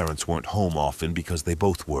 Her parents weren't home often because they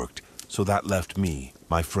both worked, so that left me,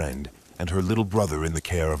 my friend, and her little brother in the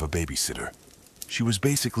care of a babysitter. She was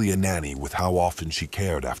basically a nanny with how often she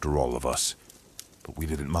cared after all of us, but we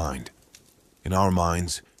didn't mind. In our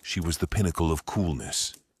minds, she was the pinnacle of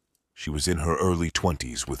coolness. She was in her early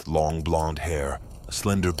 20s with long blonde hair, a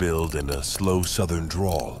slender build, and a slow southern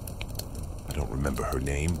drawl. I don't remember her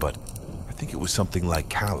name, but I think it was something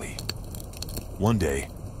like Callie. One day,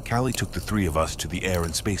 Callie took the 3 of us to the Air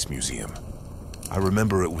and Space Museum. I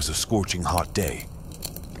remember it was a scorching hot day,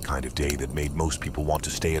 the kind of day that made most people want to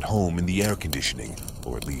stay at home in the air conditioning,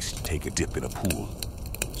 or at least take a dip in a pool.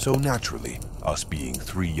 So naturally, Us being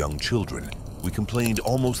three young children, we complained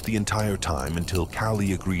almost the entire time until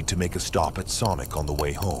Callie agreed to make a stop at Sonic on the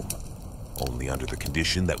way home, only under the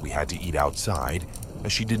condition that we had to eat outside,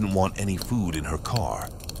 as she didn't want any food in her car.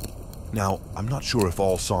 Now, I'm not sure if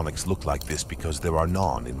all Sonics look like this because there are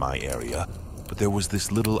none in my area, but there was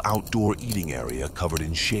this little outdoor eating area covered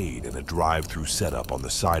in shade and a drive-through setup on the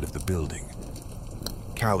side of the building.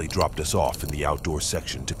 Callie dropped us off in the outdoor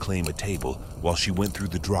section to claim a table while she went through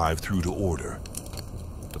the drive-through to order.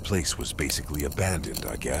 The place was basically abandoned,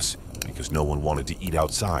 I guess, because no one wanted to eat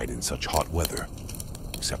outside in such hot weather,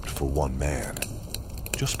 except for one man.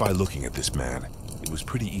 Just by looking at this man, it was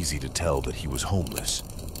pretty easy to tell that he was homeless.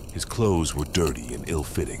 His clothes were dirty and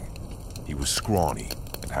ill-fitting. He was scrawny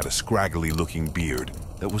and had a scraggly-looking beard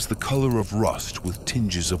that was the color of rust with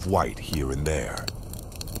tinges of white here and there.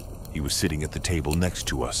 He was sitting at the table next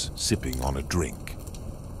to us, sipping on a drink.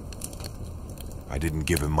 I didn't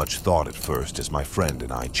give him much thought at first as my friend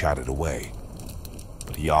and I chatted away,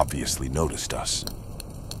 but he obviously noticed us.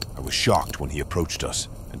 I was shocked when he approached us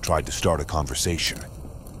and tried to start a conversation.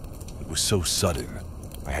 It was so sudden,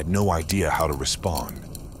 I had no idea how to respond,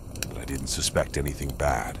 but I didn't suspect anything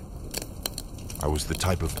bad. I was the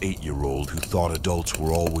type of 8-year-old who thought adults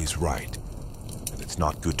were always right, and it's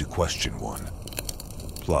not good to question one.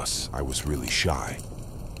 Plus, I was really shy.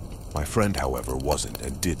 My friend, however, wasn't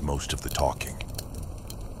and did most of the talking.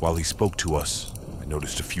 While he spoke to us, I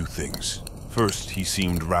noticed a few things. First, he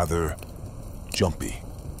seemed rather jumpy.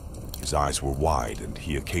 His eyes were wide and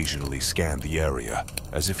he occasionally scanned the area,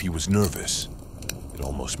 as if he was nervous. It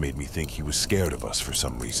almost made me think he was scared of us for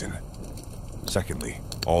some reason. Secondly,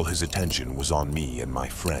 all his attention was on me and my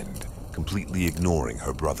friend, completely ignoring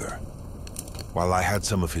her brother. While I had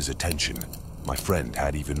some of his attention, my friend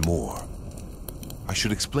had even more. I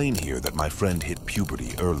should explain here that my friend hit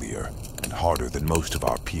puberty earlier and harder than most of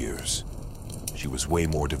our peers. She was way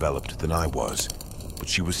more developed than I was, but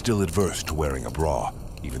she was still adverse to wearing a bra,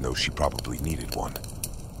 even though she probably needed one.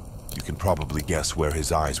 You can probably guess where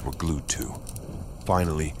his eyes were glued to.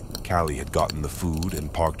 Finally, Callie had gotten the food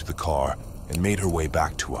and parked the car and made her way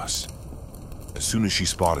back to us. As soon as she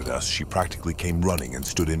spotted us, she practically came running and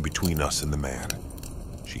stood in between us and the man.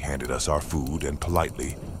 She handed us our food and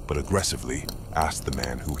politely, but aggressively, asked the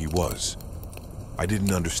man who he was. I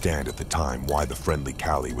didn't understand at the time why the friendly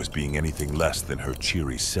Callie was being anything less than her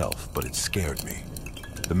cheery self, but it scared me.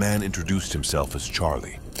 The man introduced himself as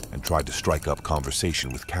Charlie and tried to strike up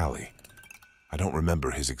conversation with Callie. I don't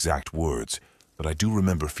remember his exact words, but I do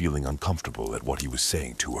remember feeling uncomfortable at what he was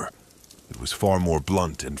saying to her. It was far more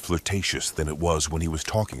blunt and flirtatious than it was when he was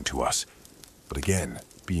talking to us. But again,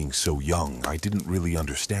 being so young, I didn't really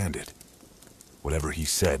understand it. Whatever he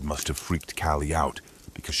said must have freaked Callie out,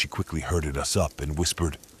 because she quickly herded us up and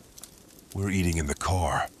whispered, "We're eating in the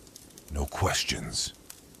car. No questions."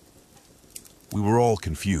 We were all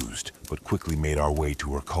confused, but quickly made our way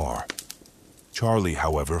to her car. Charlie,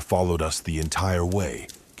 however, followed us the entire way,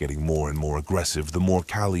 getting more and more aggressive the more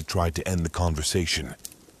Callie tried to end the conversation.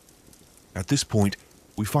 At this point,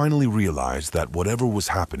 we finally realized that whatever was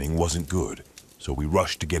happening wasn't good, so we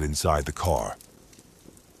rushed to get inside the car.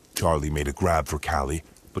 Charlie made a grab for Callie,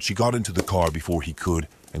 but she got into the car before he could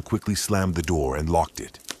and quickly slammed the door and locked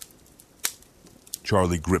it.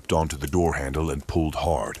 Charlie gripped onto the door handle and pulled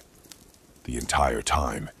hard. The entire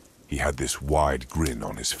time, he had this wide grin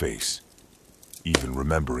on his face. Even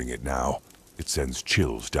remembering it now, it sends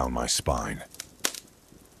chills down my spine.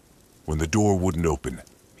 When the door wouldn't open,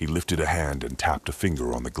 he lifted a hand and tapped a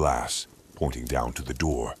finger on the glass, pointing down to the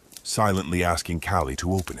door, silently asking Callie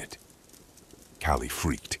to open it. Callie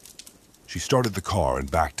freaked. She started the car and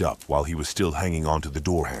backed up while he was still hanging onto the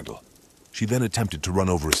door handle. She then attempted to run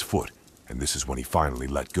over his foot, and this is when he finally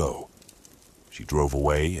let go. She drove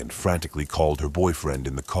away and frantically called her boyfriend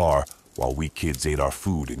in the car while we kids ate our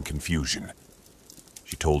food in confusion.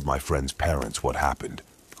 She told my friend's parents what happened,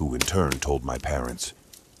 who in turn told my parents,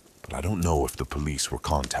 but I don't know if the police were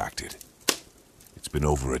contacted. It's been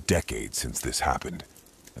over a decade since this happened,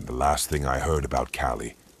 and the last thing I heard about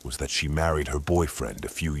Callie was that she married her boyfriend a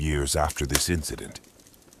few years after this incident.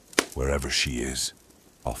 Wherever she is,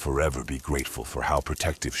 I'll forever be grateful for how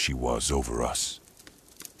protective she was over us.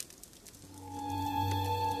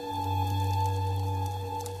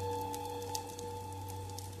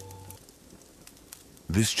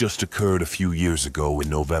 This just occurred a few years ago in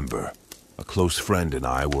November. A close friend and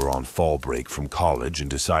I were on fall break from college and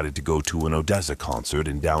decided to go to an Odessa concert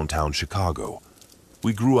in downtown Chicago.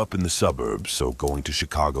 We grew up in the suburbs, so going to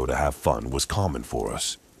Chicago to have fun was common for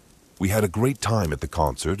us. We had a great time at the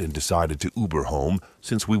concert and decided to Uber home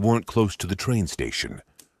since we weren't close to the train station.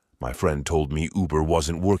 My friend told me Uber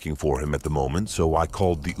wasn't working for him at the moment, so I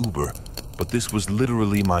called the Uber, but this was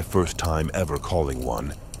literally my first time ever calling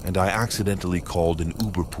one, and I accidentally called an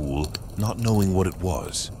Uber pool not knowing what it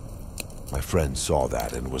was. My friend saw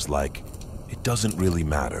that and was like, "It doesn't really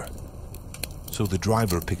matter." So the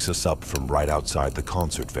driver picks us up from right outside the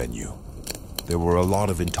concert venue. There were a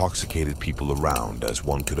lot of intoxicated people around, as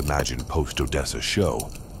one could imagine post-Odessa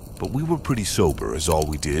show, but we were pretty sober, as all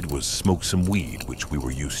we did was smoke some weed, which we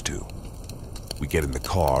were used to. We get in the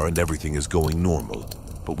car and everything is going normal,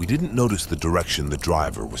 but we didn't notice the direction the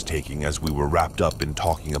driver was taking as we were wrapped up in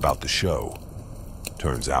talking about the show.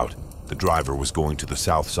 Turns out, the driver was going to the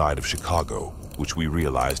south side of Chicago, which we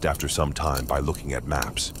realized after some time by looking at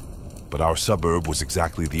maps. But our suburb was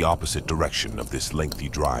exactly the opposite direction of this lengthy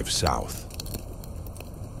drive south.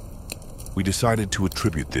 We decided to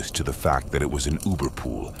attribute this to the fact that it was an Uber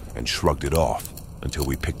pool and shrugged it off until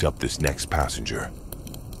we picked up this next passenger.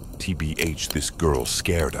 TBH, this girl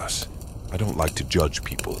scared us. I don't like to judge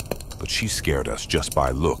people, but she scared us just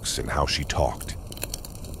by looks and how she talked.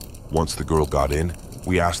 Once the girl got in,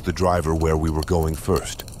 we asked the driver where we were going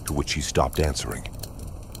first, to which he stopped answering.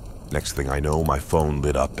 Next thing I know, my phone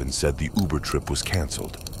lit up and said the Uber trip was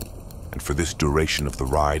canceled. And for this duration of the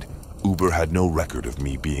ride, Uber had no record of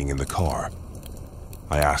me being in the car.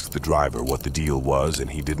 I asked the driver what the deal was and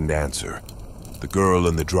he didn't answer. The girl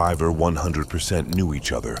and the driver 100% knew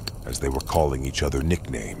each other as they were calling each other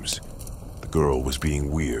nicknames. The girl was being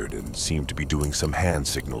weird and seemed to be doing some hand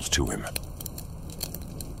signals to him.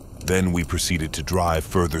 Then we proceeded to drive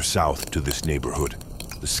further south to this neighborhood,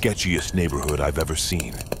 the sketchiest neighborhood I've ever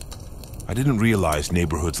seen. I didn't realize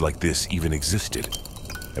neighborhoods like this even existed.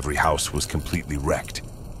 Every house was completely wrecked.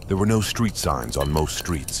 There were no street signs on most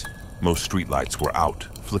streets. Most streetlights were out,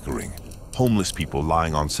 flickering. Homeless people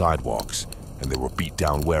lying on sidewalks, and there were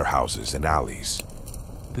beat-down warehouses and alleys.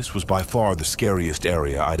 This was by far the scariest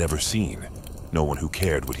area I'd ever seen. No one who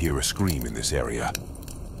cared would hear a scream in this area.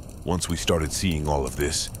 Once we started seeing all of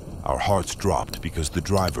this, our hearts dropped because the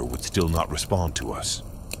driver would still not respond to us.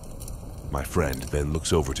 My friend then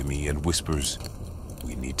looks over to me and whispers,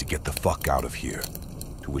 "We need to get the fuck out of here."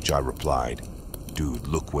 To which I replied, "Dude,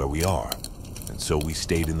 look where we are." And so we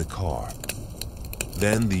stayed in the car.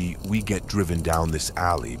 Then we get driven down this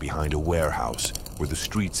alley behind a warehouse where the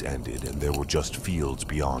streets ended and there were just fields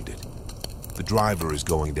beyond it. The driver is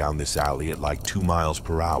going down this alley at like 2 miles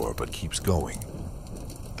per hour but keeps going.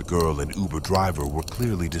 The girl and Uber driver were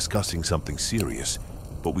clearly discussing something serious,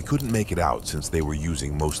 but we couldn't make it out since they were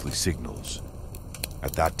using mostly signals.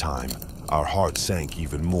 At that time, our hearts sank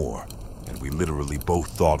even more, and we literally both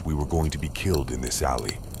thought we were going to be killed in this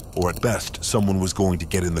alley, or at best, someone was going to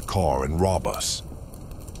get in the car and rob us.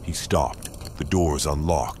 He stopped, the doors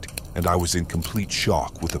unlocked, and I was in complete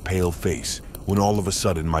shock with a pale face when all of a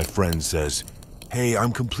sudden my friend says, "Hey,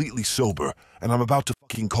 I'm completely sober, and I'm about to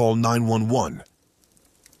fucking call 911.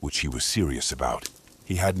 Which he was serious about.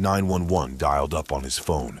 He had 911 dialed up on his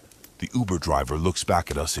phone. The Uber driver looks back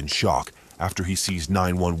at us in shock after he sees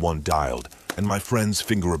 911 dialed, and my friend's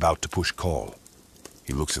finger about to push call.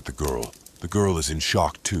 He looks at the girl. The girl is in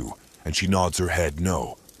shock too, and she nods her head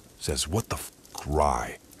no. Says, "What the f***,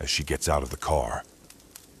 Rye," as she gets out of the car.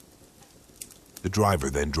 The driver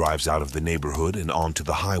then drives out of the neighborhood and onto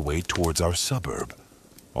the highway towards our suburb.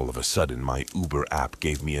 All of a sudden, my Uber app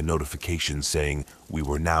gave me a notification saying we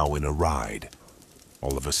were now in a ride.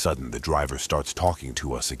 All of a sudden, the driver starts talking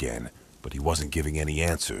to us again, but he wasn't giving any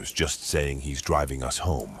answers, just saying he's driving us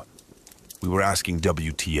home. We were asking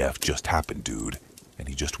WTF just happened, dude, and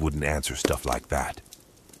he just wouldn't answer stuff like that.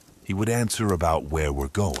 He would answer about where we're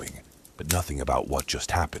going, but nothing about what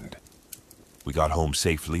just happened. We got home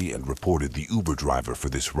safely and reported the Uber driver for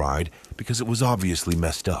this ride because it was obviously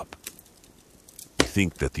messed up. We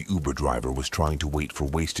think that the Uber driver was trying to wait for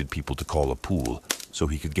wasted people to call a pool so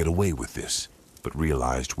he could get away with this, but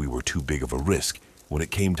realized we were too big of a risk when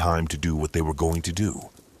it came time to do what they were going to do.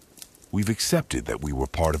 We've accepted that we were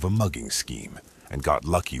part of a mugging scheme and got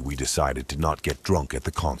lucky we decided to not get drunk at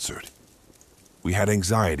the concert. We had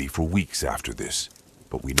anxiety for weeks after this,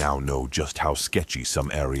 but we now know just how sketchy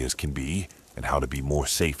some areas can be and how to be more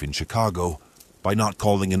safe in Chicago by not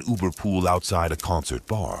calling an Uber pool outside a concert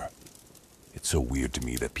bar. It's so weird to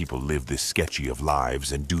me that people live this sketchy of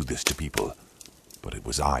lives and do this to people, but it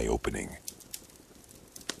was eye-opening.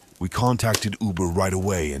 We contacted Uber right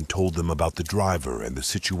away and told them about the driver and the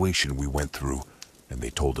situation we went through, and they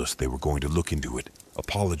told us they were going to look into it,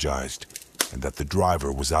 apologized, and that the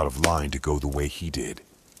driver was out of line to go the way he did.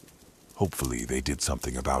 Hopefully they did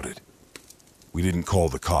something about it. We didn't call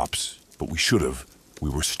the cops, but we should have.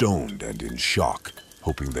 We were stoned and in shock,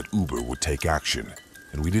 hoping that Uber would take action.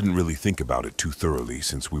 and we didn't really think about it too thoroughly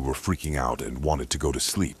since we were freaking out and wanted to go to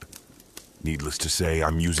sleep. Needless to say,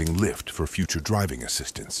 I'm using Lyft for future driving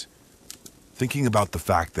assistance. Thinking about the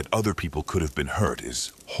fact that other people could have been hurt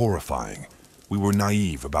is horrifying. We were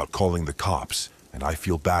naive about calling the cops, and I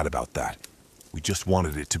feel bad about that. We just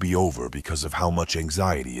wanted it to be over because of how much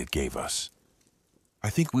anxiety it gave us. I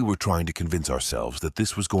think we were trying to convince ourselves that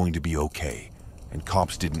this was going to be okay, and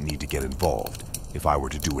cops didn't need to get involved. If I were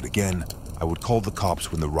to do it again, I would call the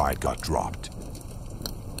cops when the ride got dropped.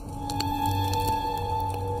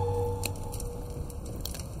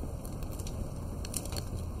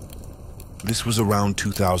 This was around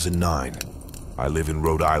 2009. I live in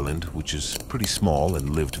Rhode Island, which is pretty small and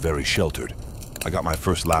lived very sheltered. I got my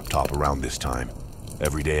first laptop around this time.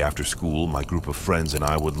 Every day after school, my group of friends and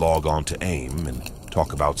I would log on to AIM and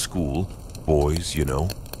talk about school, boys, you know,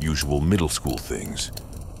 usual middle school things.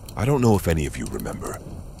 I don't know if any of you remember,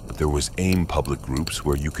 but there was AIM public groups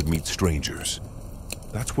where you could meet strangers.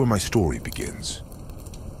 That's where my story begins.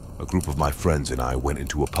 A group of my friends and I went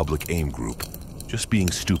into a public AIM group, just being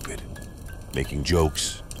stupid, making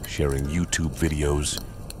jokes, sharing YouTube videos.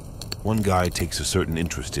 One guy takes a certain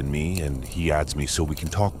interest in me and he adds me so we can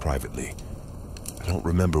talk privately. I don't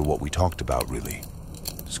remember what we talked about really.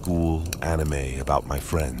 School, anime, about my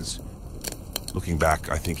friends. Looking back,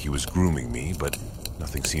 I think he was grooming me, but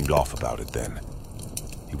nothing seemed off about it then.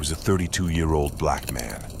 He was a 32-year-old black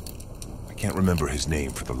man. I can't remember his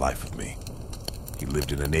name for the life of me. He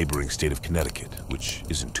lived in a neighboring state of Connecticut, which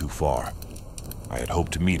isn't too far. I had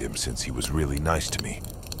hoped to meet him since he was really nice to me.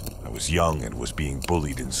 I was young and was being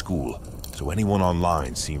bullied in school, so anyone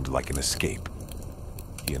online seemed like an escape.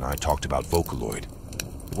 He and I talked about Vocaloid.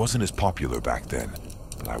 It wasn't as popular back then,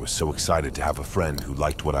 but I was so excited to have a friend who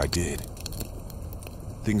liked what I did.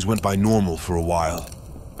 Things went by normal for a while.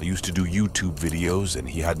 I used to do YouTube videos and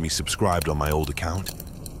he had me subscribed on my old account.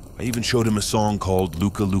 I even showed him a song called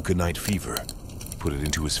Luka Luka Night Fever. He put it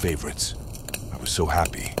into his favorites. I was so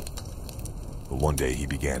happy. But one day he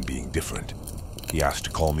began being different. He asked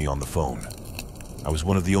to call me on the phone. I was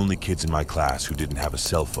one of the only kids in my class who didn't have a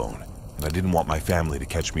cell phone, and I didn't want my family to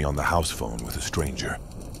catch me on the house phone with a stranger.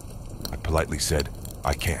 I politely said,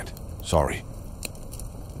 "I can't. Sorry."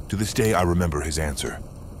 To this day, I remember his answer.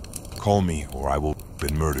 "Call me or I will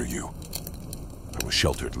murder you." I was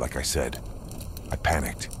sheltered, like I said. I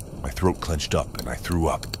panicked. My throat clenched up and I threw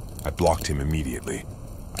up. I blocked him immediately.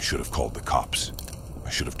 I should have called the cops. I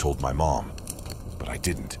should have told my mom. But I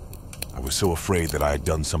didn't. I was so afraid that I had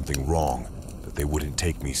done something wrong, that they wouldn't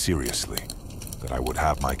take me seriously, that I would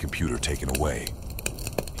have my computer taken away.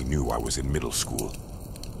 He knew I was in middle school.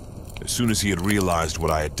 As soon as he had realized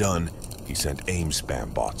what I had done, he sent AIM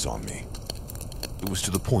spam bots on me. It was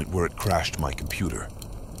to the point where it crashed my computer.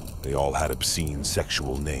 They all had obscene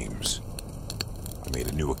sexual names. I made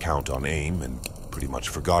a new account on AIM and pretty much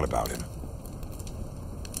forgot about him.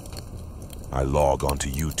 I log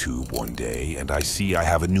onto YouTube one day and I see I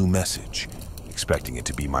have a new message, expecting it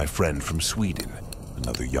to be my friend from Sweden,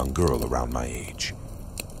 another young girl around my age.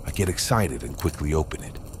 I get excited and quickly open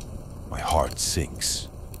it. My heart sinks.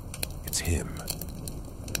 It's him.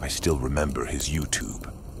 I still remember his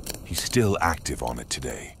YouTube. He's still active on it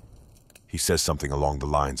today. He says something along the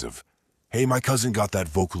lines of, "Hey, my cousin got that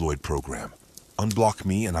Vocaloid program. Unblock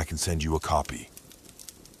me and I can send you a copy."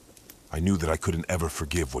 I knew that I couldn't ever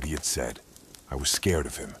forgive what he had said. I was scared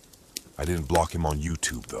of him. I didn't block him on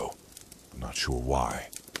YouTube, though. I'm not sure why.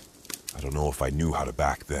 I don't know if I knew how to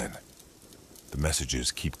back then. The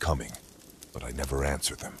messages keep coming, but I never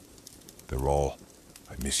answer them. They're all,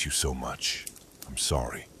 "I miss you so much. I'm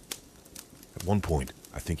sorry." At one point,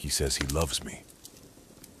 I think he says he loves me.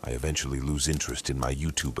 I eventually lose interest in my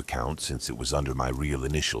YouTube account since it was under my real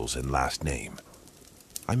initials and last name.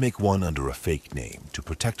 I make one under a fake name to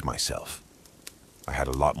protect myself. I had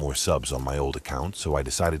a lot more subs on my old account, so I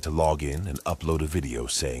decided to log in and upload a video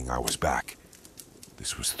saying I was back.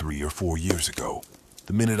 This was 3 or 4 years ago.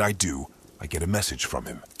 The minute I do, I get a message from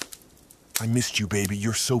him. "I missed you, baby.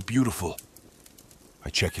 You're so beautiful." I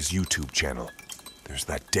check his YouTube channel. There's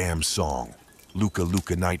that damn song, Luka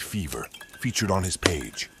Luka Night Fever, featured on his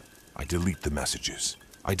page. I delete the messages.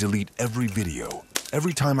 I delete every video.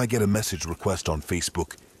 Every time I get a message request on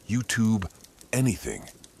Facebook, YouTube, anything.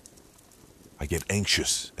 I get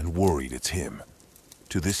anxious and worried it's him.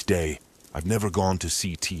 To this day, I've never gone to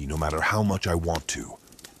CT no matter how much I want to.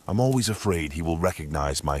 I'm always afraid he will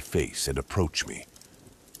recognize my face and approach me.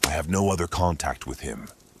 I have no other contact with him.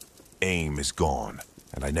 AIM is gone,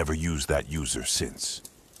 and I never used that user since.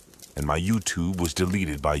 And my YouTube was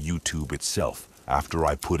deleted by YouTube itself after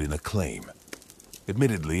I put in a claim.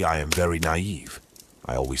 Admittedly, I am very naive.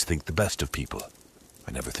 I always think the best of people.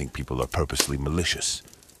 I never think people are purposely malicious.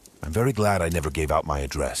 I'm very glad I never gave out my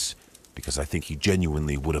address, because I think he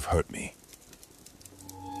genuinely would have hurt me.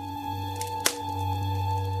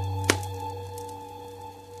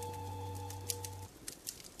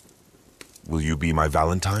 Will you be my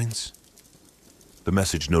Valentines? The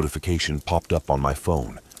message notification popped up on my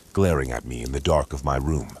phone, glaring at me in the dark of my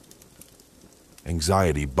room.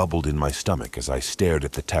 Anxiety bubbled in my stomach as I stared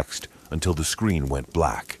at the text until the screen went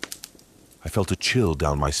black. I felt a chill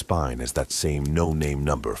down my spine as that same no-name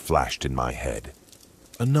number flashed in my head.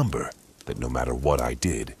 A number that, no matter what I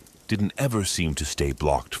did, didn't ever seem to stay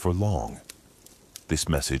blocked for long. This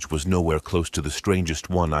message was nowhere close to the strangest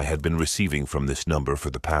one I had been receiving from this number for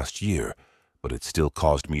the past year, but it still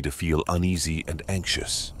caused me to feel uneasy and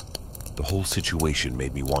anxious. The whole situation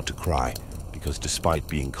made me want to cry, because despite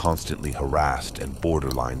being constantly harassed and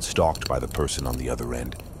borderline stalked by the person on the other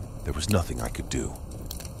end, there was nothing I could do.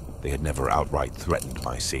 They had never outright threatened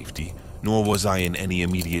my safety, nor was I in any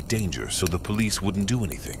immediate danger, so the police wouldn't do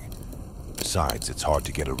anything. Besides, it's hard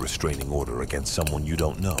to get a restraining order against someone you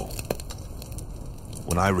don't know.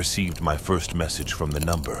 When I received my first message from the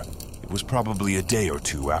number, it was probably a day or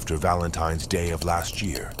two after Valentine's Day of last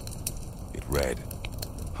year. It read,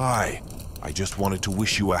 "Hi, I just wanted to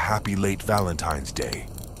wish you a happy late Valentine's Day.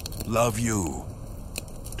 Love you."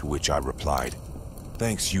 To which I replied,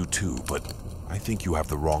 "Thanks, you too, but I think you have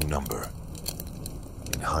the wrong number."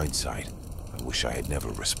 In hindsight, I wish I had never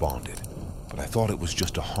responded, but I thought it was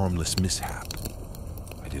just a harmless mishap.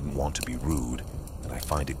 I didn't want to be rude, and I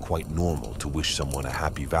find it quite normal to wish someone a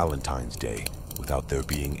happy Valentine's Day without there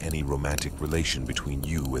being any romantic relation between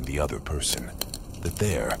you and the other person. That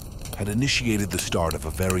there had initiated the start of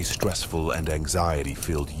a very stressful and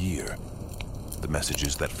anxiety-filled year. The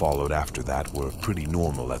messages that followed after that were pretty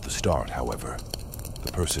normal at the start, however.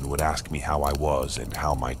 The person would ask me how I was and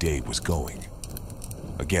how my day was going.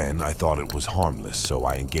 Again, I thought it was harmless, so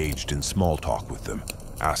I engaged in small talk with them,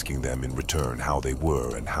 asking them in return how they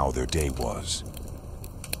were and how their day was.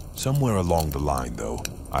 Somewhere along the line, though,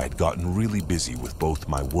 I had gotten really busy with both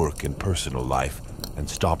my work and personal life and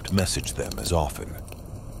stopped message them as often.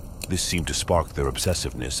 This seemed to spark their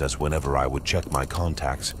obsessiveness, as whenever I would check my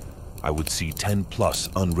contacts, I would see 10+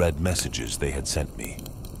 unread messages they had sent me.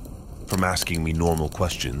 From asking me normal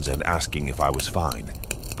questions and asking if I was fine,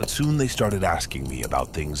 but soon they started asking me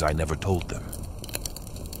about things I never told them.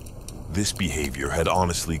 This behavior had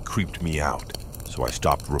honestly creeped me out, so I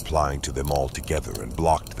stopped replying to them altogether and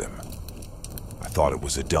blocked them. I thought it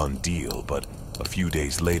was a done deal, but a few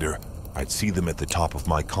days later, I'd see them at the top of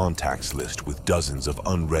my contacts list with dozens of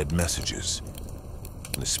unread messages.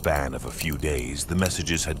 In the span of a few days, the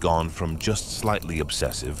messages had gone from just slightly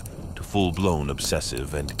obsessive to full-blown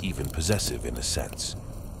obsessive and even possessive in a sense.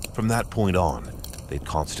 From that point on, they'd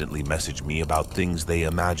constantly message me about things they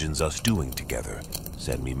imagines us doing together,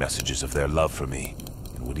 send me messages of their love for me,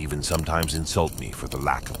 and would even sometimes insult me for the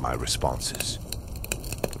lack of my responses.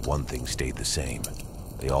 But one thing stayed the same.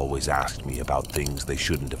 They always asked me about things they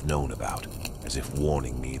shouldn't have known about, as if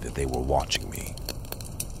warning me that they were watching me.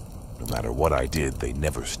 No matter what I did, they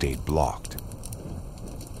never stayed blocked.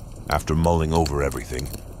 After mulling over everything,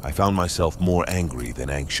 I found myself more angry than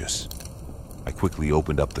anxious. I quickly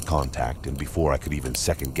opened up the contact, and before I could even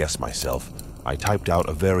second-guess myself, I typed out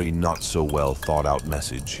a very not-so-well thought-out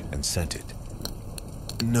message and sent it.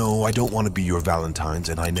 "No, I don't want to be your Valentine's,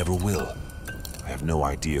 and I never will. I have no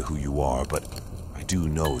idea who you are, but I do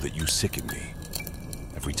know that you sicken me.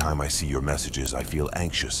 Every time I see your messages, I feel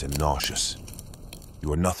anxious and nauseous.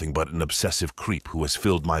 You are nothing but an obsessive creep who has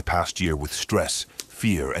filled my past year with stress,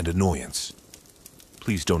 fear, and annoyance.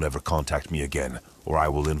 Please don't ever contact me again, or I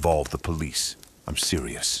will involve the police. I'm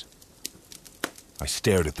serious." I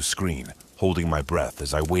stared at the screen, holding my breath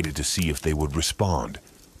as I waited to see if they would respond,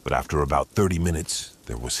 but after about 30 minutes,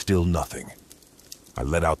 there was still nothing. I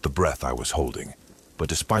let out the breath I was holding, but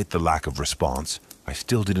despite the lack of response, I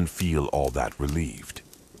still didn't feel all that relieved.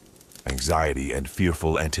 Anxiety and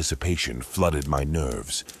fearful anticipation flooded my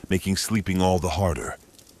nerves, making sleeping all the harder.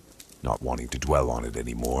 Not wanting to dwell on it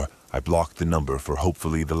anymore, I blocked the number for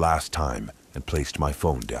hopefully the last time and placed my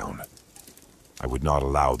phone down. I would not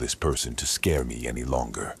allow this person to scare me any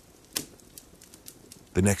longer.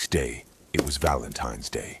 The next day, it was Valentine's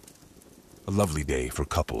Day. A lovely day for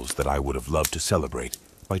couples that I would have loved to celebrate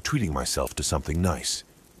by treating myself to something nice.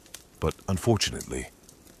 But unfortunately,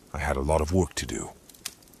 I had a lot of work to do.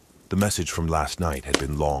 The message from last night had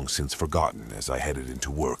been long since forgotten as I headed into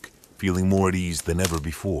work, feeling more at ease than ever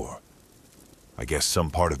before. I guess some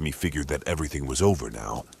part of me figured that everything was over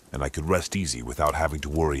now, and I could rest easy without having to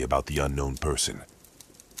worry about the unknown person.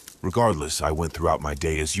 Regardless, I went throughout my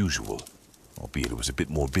day as usual, albeit it was a bit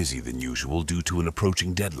more busy than usual due to an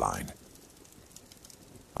approaching deadline.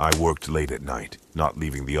 I worked late at night, not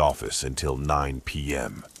leaving the office until 9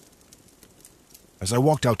 p.m. As I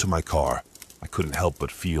walked out to my car, I couldn't help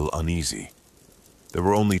but feel uneasy. There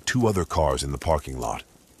were only 2 other cars in the parking lot,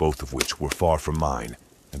 both of which were far from mine,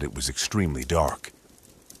 and it was extremely dark.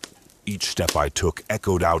 Each step I took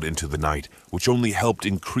echoed out into the night, which only helped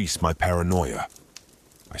increase my paranoia.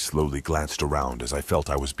 I slowly glanced around as I felt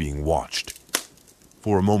I was being watched.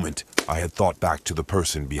 For a moment, I had thought back to the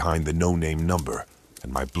person behind the no-name number,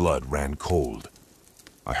 and my blood ran cold.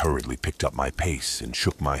 I hurriedly picked up my pace and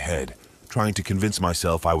shook my head, trying to convince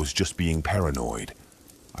myself I was just being paranoid.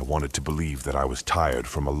 I wanted to believe that I was tired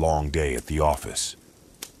from a long day at the office.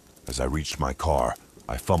 As I reached my car,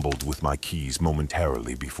 I fumbled with my keys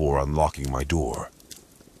momentarily before unlocking my door.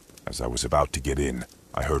 As I was about to get in,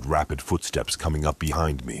 I heard rapid footsteps coming up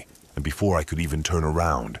behind me, and before I could even turn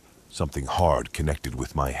around, something hard connected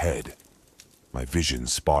with my head. My vision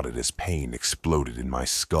spotted as pain exploded in my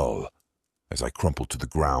skull. As I crumpled to the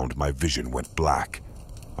ground, my vision went black.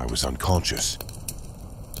 I was unconscious.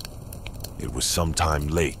 It was some time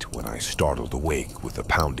late when I startled awake with a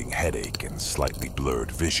pounding headache and slightly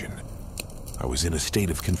blurred vision. I was in a state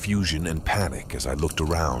of confusion and panic as I looked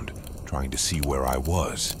around, trying to see where I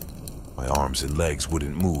was. My arms and legs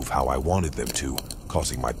wouldn't move how I wanted them to,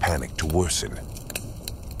 causing my panic to worsen.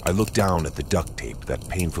 I looked down at the duct tape that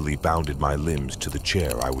painfully bounded my limbs to the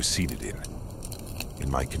chair I was seated in. In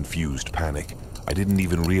my confused panic, I didn't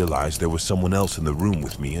even realize there was someone else in the room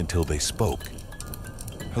with me until they spoke.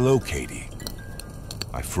 "Hello, Katie."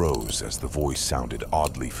 I froze as the voice sounded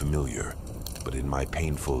oddly familiar, but in my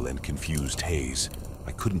painful and confused haze,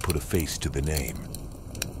 I couldn't put a face to the name.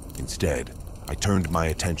 Instead, I turned my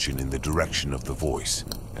attention in the direction of the voice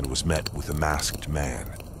and was met with a masked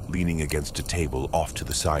man, leaning against a table off to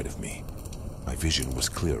the side of me. My vision was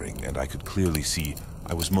clearing, and I could clearly see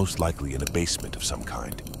I was most likely in a basement of some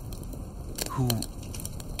kind.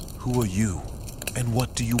 Who are you, and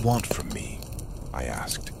what do you want from me?" I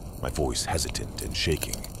asked, my voice hesitant and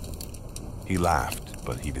shaking. He laughed,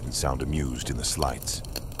 but he didn't sound amused in the slightest.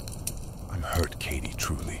 "I'm hurt, Katie,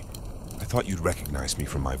 truly. I thought you'd recognize me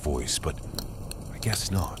from my voice, but I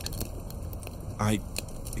guess not.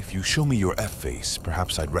 If you show me your F-face,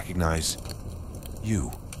 perhaps I'd recognize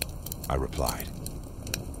you," I replied.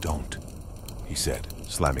 "Don't," he said,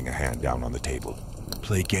 slamming a hand down on the table.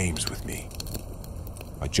 "Play games with me."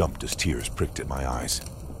 I jumped as tears pricked at my eyes.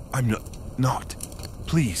 "I'm not.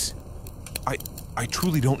 Please. I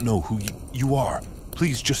truly don't know who you are.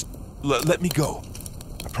 Please just let me go.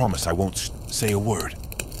 I promise I won't say a word."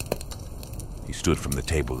 He stood from the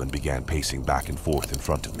table and began pacing back and forth in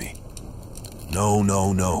front of me.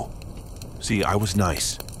 No. See, I was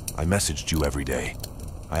nice. I messaged you every day.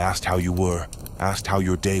 I asked how you were, asked how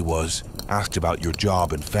your day was, asked about your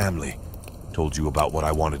job and family, told you about what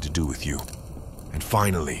I wanted to do with you. And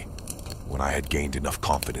finally, when I had gained enough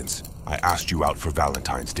confidence, I asked you out for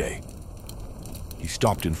Valentine's Day. He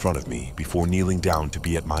stopped in front of me before kneeling down to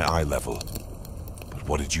be at my eye level. "But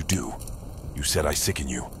what did you do? You said I sicken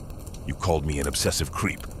you. You called me an obsessive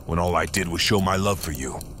creep when all I did was show my love for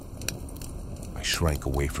you." I shrank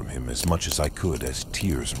away from him as much as I could as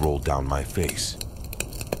tears rolled down my face.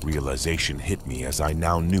 Realization hit me as I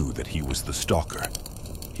now knew that he was the stalker.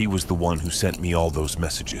 He was the one who sent me all those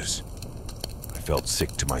messages. I felt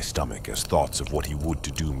sick to my stomach as thoughts of what he would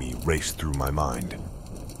to do me raced through my mind.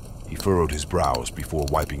 He furrowed his brows before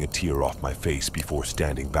wiping a tear off my face before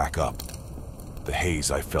standing back up. The haze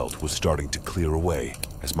I felt was starting to clear away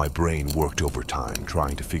as my brain worked overtime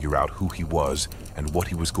trying to figure out who he was and what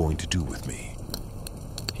he was going to do with me.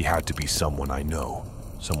 He had to be someone I know,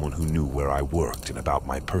 someone who knew where I worked and about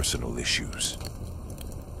my personal issues.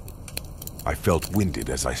 I felt winded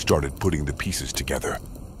as I started putting the pieces together.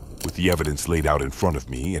 With the evidence laid out in front of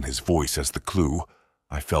me and his voice as the clue,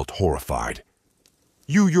 I felt horrified.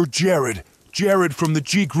 You're Jared. Jared from the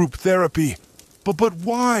G Group Therapy. But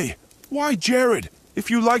why? Why Jared? If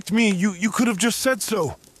you liked me, you could have just said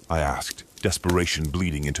so, I asked, desperation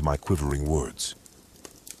bleeding into my quivering words.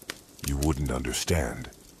 You wouldn't understand,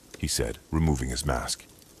 he said, removing his mask.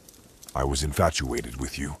 I was infatuated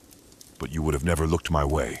with you, but you would have never looked my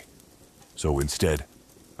way. So instead,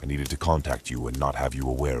 I needed to contact you and not have you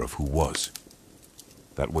aware of who was.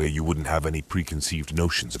 That way you wouldn't have any preconceived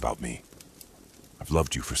notions about me. I've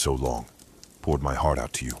loved you for so long, poured my heart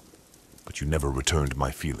out to you, but you never returned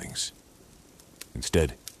my feelings.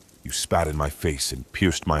 Instead, you spat in my face and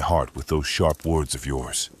pierced my heart with those sharp words of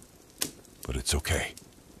yours. But it's okay.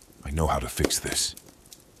 I know how to fix this.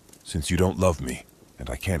 Since you don't love me, and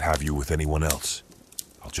I can't have you with anyone else,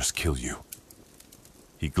 I'll just kill you,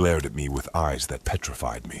 He glared at me with eyes that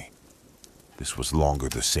petrified me. This was longer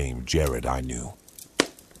the same Jared I knew.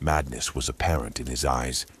 Madness was apparent in his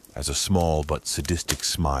eyes as a small but sadistic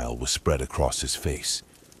smile was spread across his face.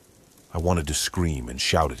 I wanted to scream and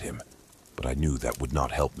shout at him, but I knew that would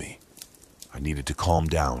not help me. I needed to calm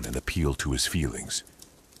down and appeal to his feelings.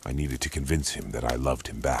 I needed to convince him that I loved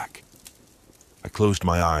him back. I closed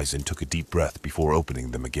my eyes and took a deep breath before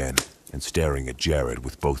opening them again and staring at Jared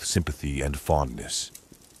with both sympathy and fondness.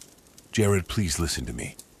 Jared, please listen to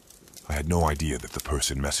me. I had no idea that the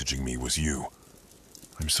person messaging me was you.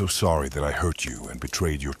 I'm so sorry that I hurt you and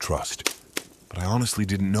betrayed your trust, but I honestly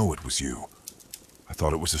didn't know it was you. I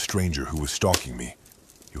thought it was a stranger who was stalking me.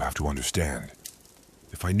 You have to understand.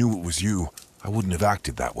 If I knew it was you, I wouldn't have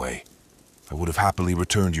acted that way. I would have happily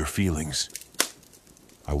returned your feelings.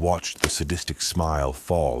 I watched the sadistic smile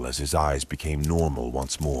fall as his eyes became normal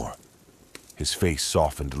once more. His face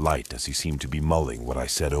softened light as he seemed to be mulling what I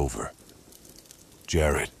said over.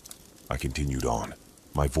 Jared, I continued on,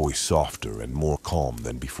 my voice softer and more calm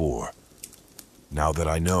than before. Now that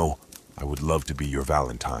I know, I would love to be your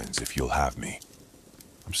Valentine's if you'll have me.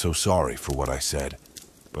 I'm so sorry for what I said,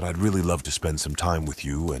 but I'd really love to spend some time with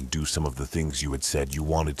you and do some of the things you had said you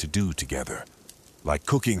wanted to do together. Like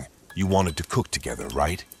cooking, you wanted to cook together,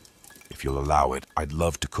 right? If you'll allow it, I'd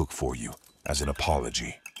love to cook for you, as an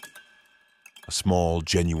apology. A small,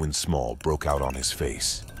 genuine smile broke out on his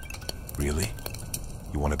face. Really?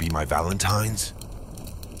 You want to be my Valentine's?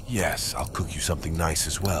 Yes, I'll cook you something nice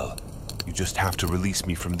as well. You just have to release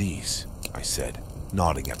me from these, I said,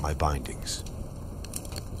 nodding at my bindings.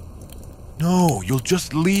 No, you'll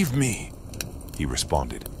just leave me, he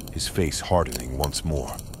responded, his face hardening once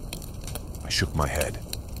more. I shook my head.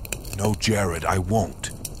 No, Jared, I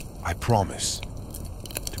won't. I promise.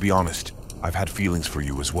 To be honest, I've had feelings for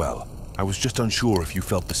you as well. I was just unsure if you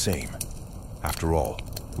felt the same. After all,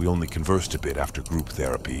 we only conversed a bit after group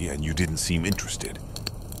therapy and you didn't seem interested.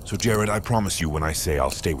 So Jared, I promise you when I say I'll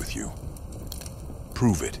stay with you.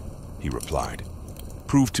 Prove it, he replied.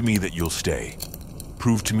 Prove to me that you'll stay.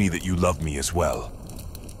 Prove to me that you love me as well.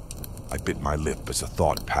 I bit my lip as a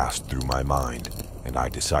thought passed through my mind, and I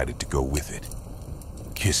decided to go with it.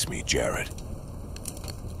 Kiss me, Jared.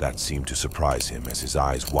 That seemed to surprise him as his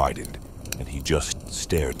eyes widened, and he just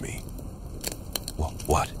stared at me.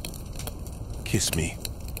 What? Kiss me.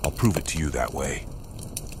 I'll prove it to you that way.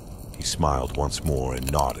 He smiled once more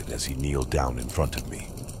and nodded as he kneeled down in front of me.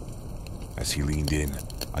 As he leaned in,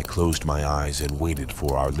 I closed my eyes and waited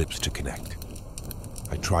for our lips to connect.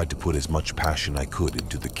 I tried to put as much passion I could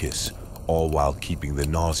into the kiss, all while keeping the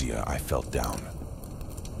nausea I felt down.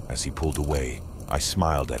 As he pulled away, I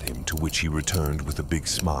smiled at him, to which he returned with a big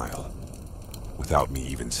smile. Without me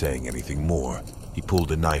even saying anything more, he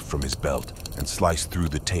pulled a knife from his belt and sliced through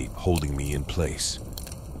the tape, holding me in place.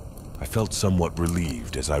 I felt somewhat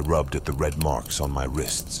relieved as I rubbed at the red marks on my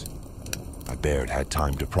wrists. I barely had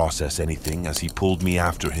time to process anything as he pulled me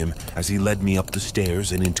after him as he led me up the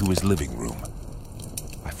stairs and into his living room.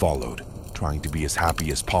 I followed, trying to be as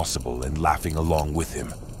happy as possible and laughing along with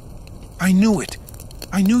him. I knew it!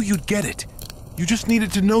 I knew you'd get it! You just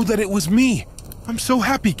needed to know that it was me! I'm so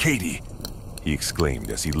happy, Katie! He exclaimed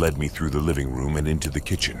as he led me through the living room and into the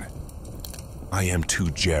kitchen. I am too,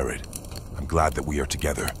 Jared. I'm glad that we are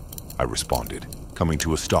together, I responded, coming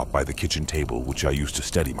to a stop by the kitchen table which I used to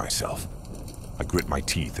steady myself. I grit my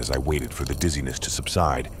teeth as I waited for the dizziness to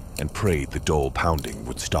subside and prayed the dull pounding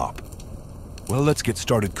would stop. Well, let's get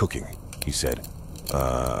started cooking, he said.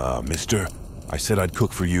 Mister? I said I'd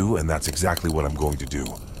cook for you, and that's exactly what I'm going to do.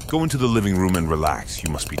 Go into the living room and relax.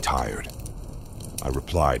 You must be tired. I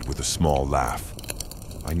replied with a small laugh.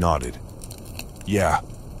 I nodded. Yeah,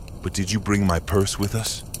 but did you bring my purse with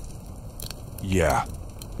us? Yeah.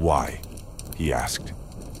 Why? He asked.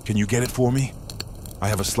 Can you get it for me? I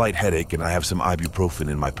have a slight headache and I have some ibuprofen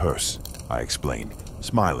in my purse, I explained,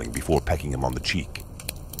 smiling before pecking him on the cheek.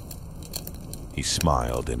 He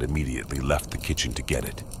smiled and immediately left the kitchen to get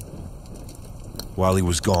it. While he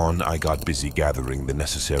was gone, I got busy gathering the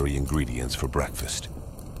necessary ingredients for breakfast.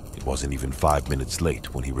 It wasn't even 5 minutes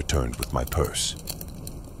late when he returned with my purse.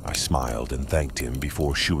 I smiled and thanked him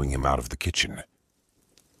before shooing him out of the kitchen.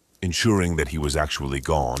 Ensuring that he was actually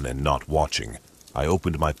gone and not watching, I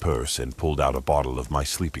opened my purse and pulled out a bottle of my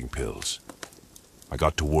sleeping pills. I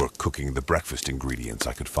got to work cooking the breakfast ingredients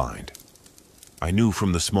I could find. I knew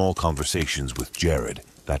from the small conversations with Jared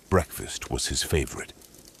that breakfast was his favorite.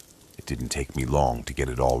 It didn't take me long to get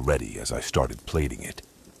it all ready as I started plating it.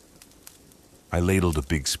 I ladled a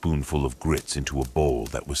big spoonful of grits into a bowl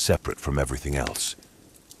that was separate from everything else.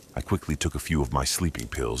 I quickly took a few of my sleeping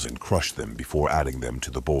pills and crushed them before adding them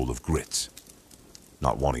to the bowl of grits.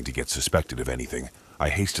 Not wanting to get suspected of anything, I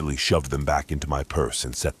hastily shoved them back into my purse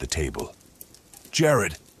and set the table.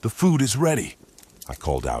 "Jared, the food is ready," I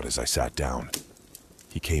called out as I sat down.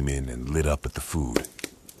 He came in and lit up at the food.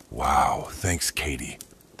 "Wow, thanks, Katie.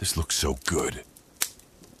 This looks so good."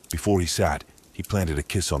 Before he sat, he planted a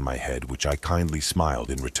kiss on my head, which I kindly smiled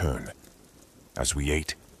in return. As we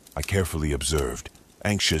ate, I carefully observed,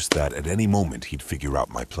 anxious that at any moment he'd figure out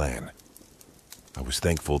my plan. I was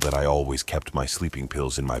thankful that I always kept my sleeping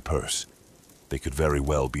pills in my purse. They could very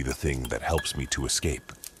well be the thing that helps me to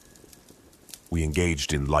escape. We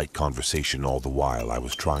engaged in light conversation all the while I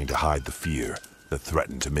was trying to hide the fear that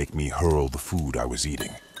threatened to make me hurl the food I was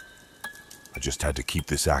eating. I just had to keep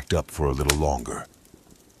this act up for a little longer.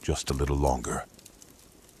 Just a little longer.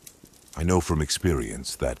 I know from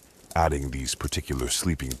experience that adding these particular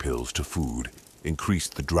sleeping pills to food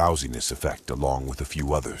increased the drowsiness effect along with a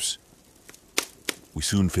few others. We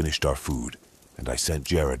soon finished our food, and I sent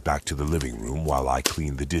Jared back to the living room while I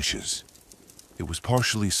cleaned the dishes. It was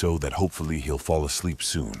partially so that hopefully he'll fall asleep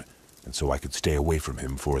soon, and so I could stay away from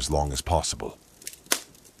him for as long as possible.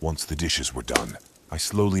 Once the dishes were done, I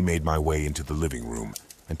slowly made my way into the living room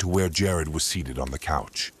and to where Jared was seated on the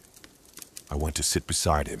couch. I went to sit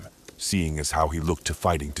beside him, seeing as how he looked to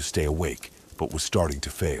fighting to stay awake, but was starting to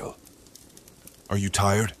fail. "Are you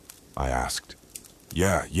tired?" I asked.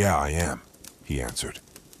 Yeah, I am," he answered.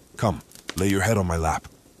 "Come, lay your head on my lap.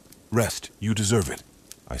 Rest, you deserve it,"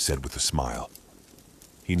 I said with a smile.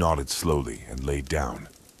 He nodded slowly and laid down.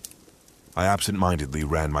 I absent-mindedly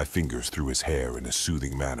ran my fingers through his hair in a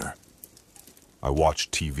soothing manner. I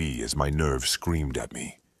watched TV as my nerves screamed at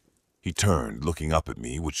me. He turned, looking up at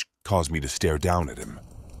me, which caused me to stare down at him.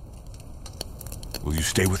 "Will you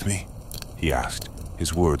stay with me?" he asked,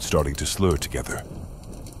 his words starting to slur together.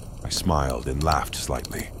 I smiled and laughed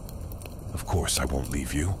slightly. "Of course I won't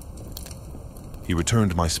leave you." He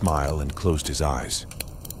returned my smile and closed his eyes.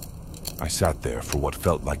 I sat there for what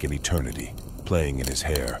felt like an eternity, playing in his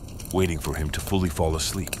hair, waiting for him to fully fall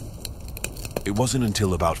asleep. It wasn't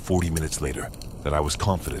until about 40 minutes later that I was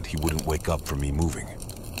confident he wouldn't wake up from me moving.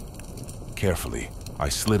 Carefully, I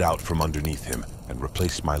slid out from underneath him and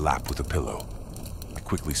replaced my lap with a pillow. I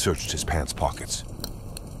quickly searched his pants pockets,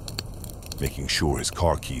 making sure his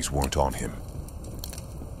car keys weren't on him.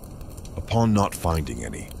 Upon not finding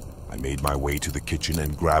any, I made my way to the kitchen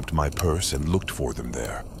and grabbed my purse and looked for them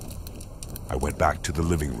there. I went back to the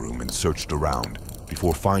living room and searched around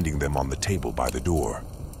before finding them on the table by the door.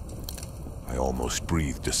 I almost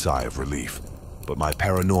breathed a sigh of relief, but my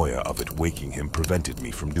paranoia of it waking him prevented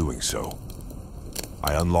me from doing so.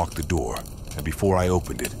 I unlocked the door, and before I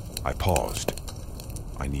opened it, I paused.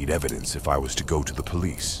 I need evidence if I was to go to the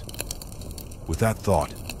police. With that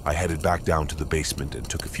thought, I headed back down to the basement and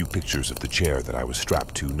took a few pictures of the chair that I was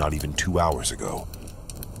strapped to not even 2 hours ago.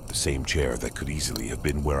 The same chair that could easily have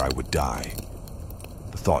been where I would die.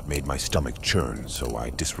 The thought made my stomach churn, so I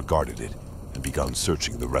disregarded it and began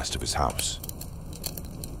searching the rest of his house.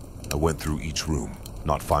 I went through each room,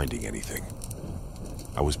 not finding anything.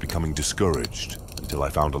 I was becoming discouraged until I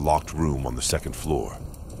found a locked room on the second floor.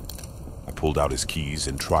 I pulled out his keys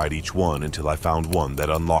and tried each one until I found one that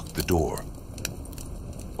unlocked the door.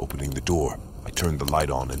 Opening the door, I turned the light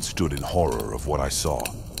on and stood in horror of what I saw.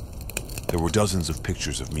 There were dozens of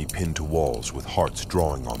pictures of me pinned to walls with hearts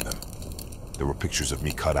drawing on them. There were pictures of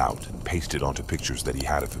me cut out and pasted onto pictures that he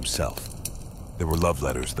had of himself. There were love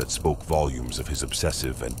letters that spoke volumes of his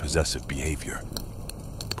obsessive and possessive behavior.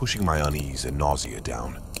 Pushing my unease and nausea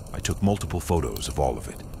down, I took multiple photos of all of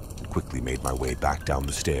it and quickly made my way back down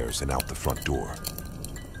the stairs and out the front door.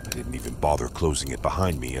 I didn't even bother closing it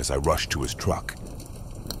behind me as I rushed to his truck.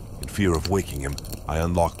 In fear of waking him, I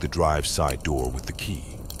unlocked the drive side door with the key.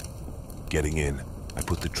 Getting in, I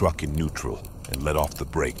put the truck in neutral and let off the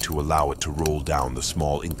brake to allow it to roll down the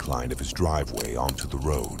small incline of his driveway onto the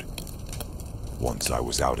road. Once I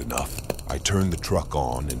was out enough, I turned the truck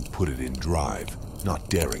on and put it in drive, not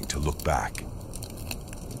daring to look back.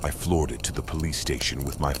 I floored it to the police station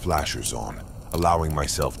with my flashers on, allowing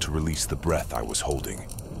myself to release the breath I was holding.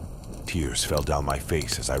 Tears fell down my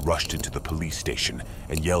face as I rushed into the police station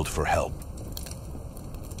and yelled for help.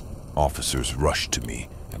 Officers rushed to me,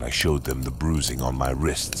 and I showed them the bruising on my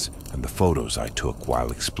wrists and the photos I took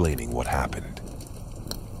while explaining what happened.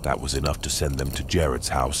 That was enough to send them to Jared's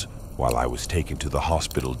house while I was taken to the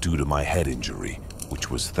hospital due to my head injury, which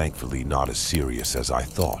was thankfully not as serious as I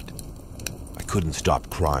thought. I couldn't stop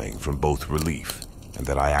crying from both relief and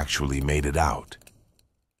that I actually made it out.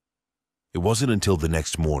 It wasn't until the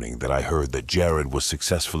next morning that I heard that Jared was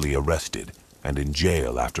successfully arrested and in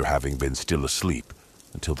jail after having been still asleep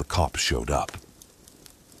until the cops showed up.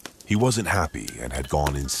 He wasn't happy and had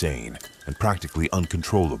gone insane and practically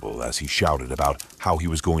uncontrollable as he shouted about how he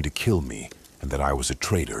was going to kill me and that I was a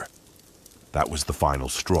traitor. That was the final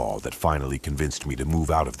straw that finally convinced me to move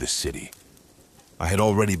out of this city. I had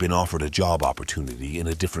already been offered a job opportunity in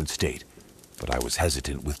a different state, but I was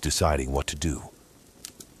hesitant with deciding what to do.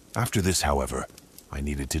 After this, however, I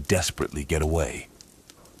needed to desperately get away.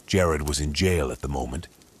 Jared was in jail at the moment,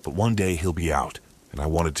 but one day he'll be out, and I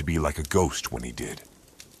wanted to be like a ghost when he did.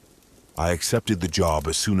 I accepted the job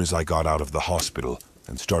as soon as I got out of the hospital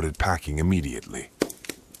and started packing immediately.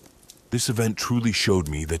 This event truly showed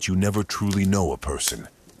me that you never truly know a person.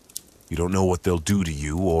 You don't know what they'll do to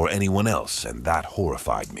you or anyone else, and that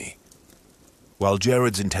horrified me. While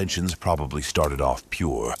Jared's intentions probably started off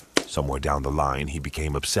pure, somewhere down the line he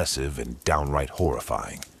became obsessive and downright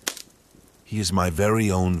horrifying. He is my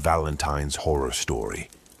very own Valentine's horror story,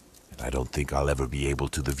 and I don't think I'll ever be able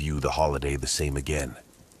to view the holiday the same again.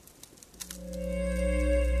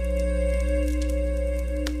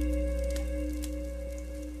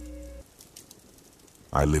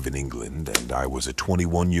 I live in England, and I was a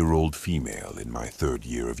 21-year-old female in my third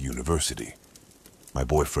year of university. My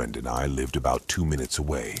boyfriend and I lived about 2 minutes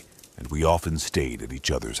away, and we often stayed at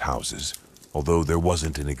each other's houses, although there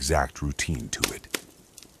wasn't an exact routine to it.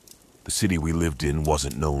 The city we lived in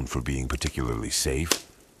wasn't known for being particularly safe,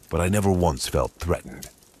 but I never once felt threatened.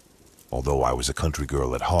 Although I was a country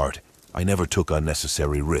girl at heart, I never took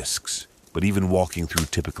unnecessary risks, but even walking through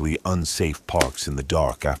typically unsafe parks in the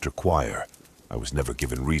dark after choir, I was never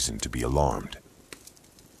given reason to be alarmed.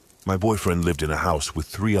 My boyfriend lived in a house with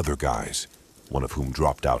 3 other guys, one of whom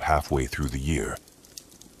dropped out halfway through the year.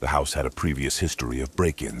 The house had a previous history of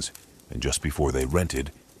break-ins, and just before they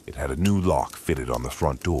rented, it had a new lock fitted on the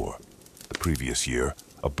front door. The previous year,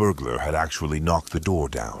 a burglar had actually knocked the door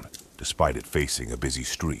down, despite it facing a busy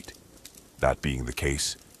street. That being the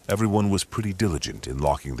case, everyone was pretty diligent in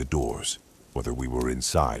locking the doors, whether we were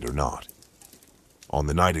inside or not. On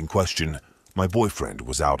the night in question, my boyfriend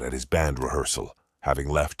was out at his band rehearsal, having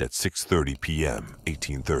left at 6:30 p.m.,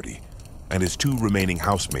 1830, and his 2 remaining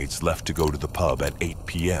housemates left to go to the pub at 8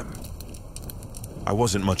 p.m. I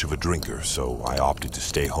wasn't much of a drinker, so I opted to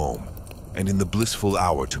stay home, and in the blissful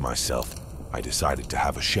hour to myself, I decided to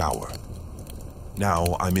have a shower.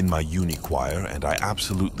 Now I'm in my uni choir, and I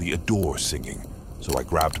absolutely adore singing, so I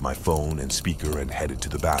grabbed my phone and speaker and headed to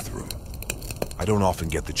the bathroom. I don't often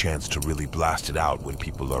get the chance to really blast it out when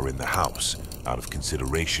people are in the house, out of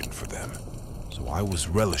consideration for them, so I was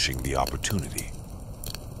relishing the opportunity.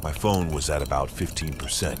 My phone was at about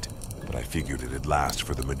 15%, but I figured it'd last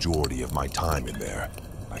for the majority of my time in there.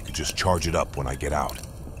 I could just charge it up when I get out.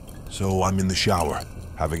 So I'm in the shower,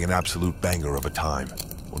 having an absolute banger of a time,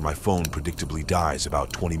 when my phone predictably dies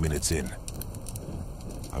about 20 minutes in.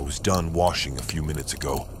 I was done washing a few minutes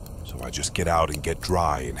ago, so I just get out and get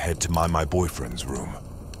dry and head to my boyfriend's room.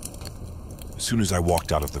 As soon as I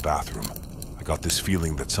walked out of the bathroom, I got this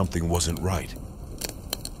feeling that something wasn't right.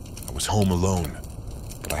 I was home alone,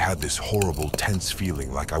 but I had this horrible, tense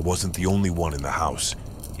feeling like I wasn't the only one in the house,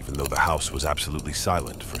 even though the house was absolutely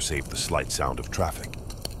silent for save the slight sound of traffic.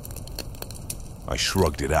 I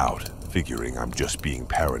shrugged it out, figuring I'm just being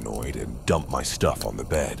paranoid, and dumped my stuff on the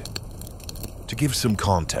bed. To give some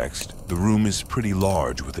context, the room is pretty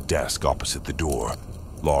large with a desk opposite the door,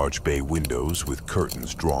 large bay windows with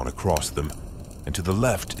curtains drawn across them, and to the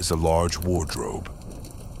left is a large wardrobe.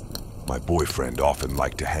 My boyfriend often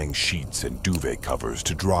liked to hang sheets and duvet covers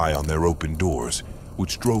to dry on their open doors,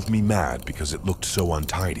 which drove me mad because it looked so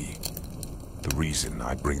untidy. The reason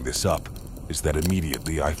I bring this up is that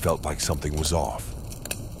immediately I felt like something was off.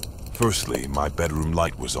 Firstly, my bedroom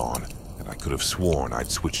light was on, and I could have sworn I'd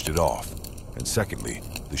switched it off. And secondly,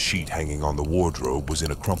 the sheet hanging on the wardrobe was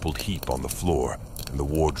in a crumpled heap on the floor, and the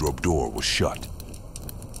wardrobe door was shut.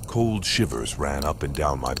 Cold shivers ran up and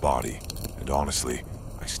down my body, and honestly,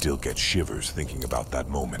 I still get shivers thinking about that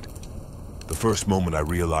moment. The first moment I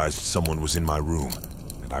realized someone was in my room,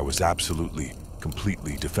 and I was absolutely,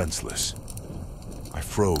 completely defenseless. I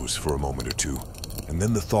froze for a moment or two, and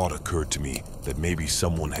then the thought occurred to me that maybe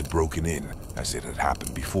someone had broken in, as it had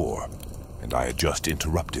happened before, and I had just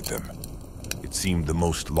interrupted them. It seemed the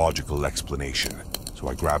most logical explanation, so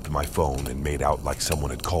I grabbed my phone and made out like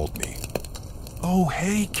someone had called me. "Oh,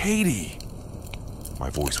 hey, Katie!" My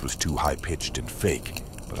voice was too high-pitched and fake,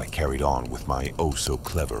 but I carried on with my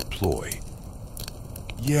oh-so-clever ploy.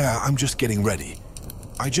 "Yeah, I'm just getting ready.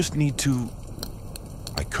 I just need to..."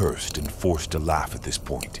 I cursed and forced a laugh at this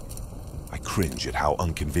point. I cringe at how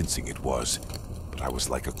unconvincing it was, but I was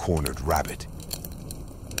like a cornered rabbit.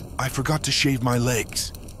 "I forgot to shave my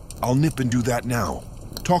legs. I'll nip and do that now.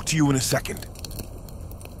 Talk to you in a second."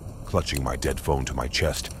 Clutching my dead phone to my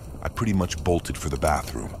chest, I pretty much bolted for the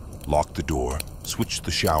bathroom, locked the door, switched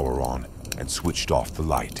the shower on, and switched off the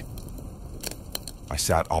light. I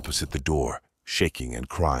sat opposite the door, shaking and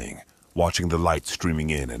crying, watching the light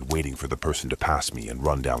streaming in and waiting for the person to pass me and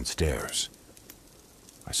run downstairs.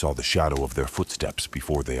 I saw the shadow of their footsteps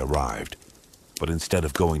before they arrived, but instead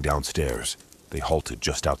of going downstairs, they halted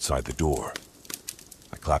just outside the door.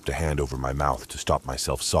 I clapped a hand over my mouth to stop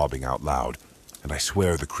myself sobbing out loud, and I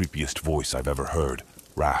swear the creepiest voice I've ever heard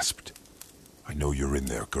rasped, "I know you're in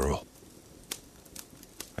there, girl."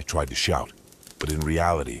 I tried to shout, but in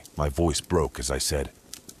reality, my voice broke as I said,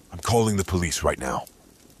 "I'm calling the police right now."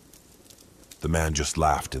 The man just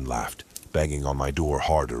laughed and laughed, banging on my door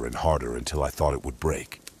harder and harder until I thought it would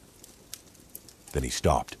break. Then he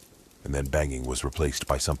stopped, and then banging was replaced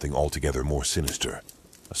by something altogether more sinister,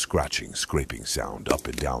 a scratching, scraping sound up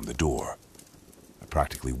and down the door. I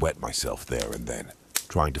practically wet myself there and then,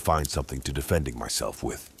 trying to find something to defending myself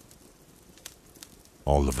with.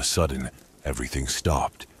 All of a sudden, everything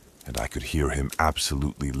stopped, and I could hear him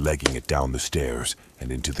absolutely legging it down the stairs and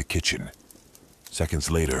into the kitchen. Seconds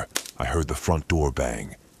later, I heard the front door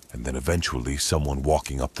bang, and then eventually someone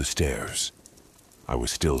walking up the stairs. I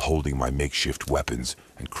was still holding my makeshift weapons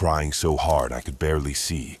and crying so hard I could barely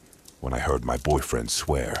see when I heard my boyfriend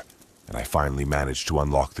swear, and I finally managed to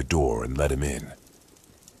unlock the door and let him in.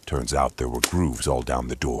 Turns out there were grooves all down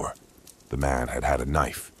the door. The man had had a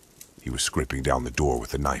knife. He was scraping down the door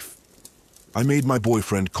with a knife. I made my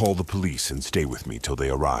boyfriend call the police and stay with me till they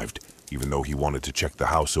arrived, even though he wanted to check the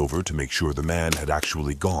house over to make sure the man had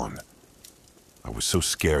actually gone. I was so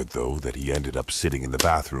scared, though, that he ended up sitting in the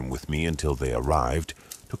bathroom with me until they arrived,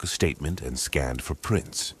 took a statement, and scanned for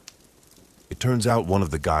prints. It turns out one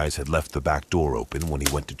of the guys had left the back door open when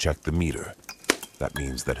he went to check the meter. That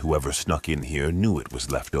means that whoever snuck in here knew it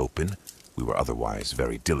was left open. We were otherwise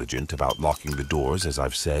very diligent about locking the doors, as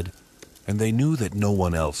I've said, and they knew that no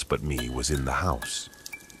one else but me was in the house.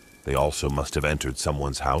 They also must have entered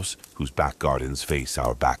someone's house whose back gardens face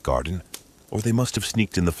our back garden, or they must have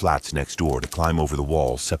sneaked in the flats next door to climb over the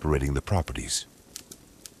walls separating the properties.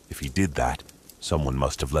 If he did that, someone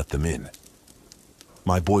must have let them in.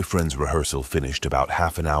 My boyfriend's rehearsal finished about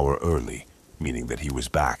half an hour early, meaning that he was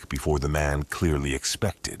back before the man clearly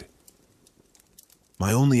expected.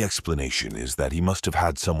 My only explanation is that he must have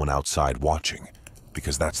had someone outside watching,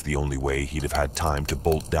 because that's the only way he'd have had time to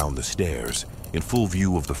bolt down the stairs, in full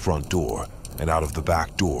view of the front door, and out of the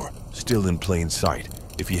back door, still in plain sight,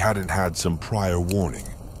 if he hadn't had some prior warning.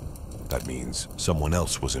 That means someone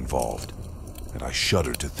else was involved, and I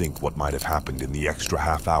shudder to think what might have happened in the extra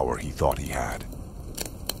half hour he thought he had.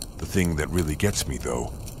 The thing that really gets me,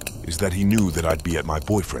 though, is that he knew that I'd be at my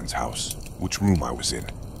boyfriend's house, which room I was in,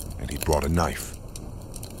 and he brought a knife.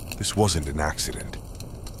 This wasn't an accident.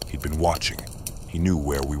 He'd been watching. He knew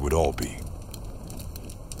where we would all be.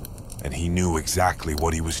 And he knew exactly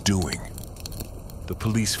what he was doing. The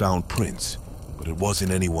police found prints, but it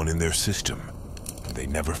wasn't anyone in their system, and they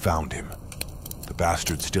never found him. The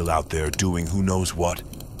bastard's still out there doing who knows what,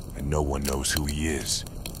 and no one knows who he is.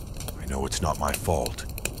 I know it's not my fault,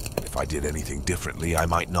 and if I did anything differently, I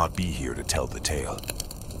might not be here to tell the tale.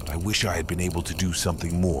 But I wish I had been able to do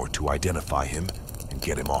something more to identify him and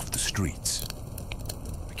get him off the streets.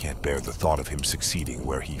 I can't bear the thought of him succeeding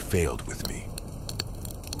where he failed with me.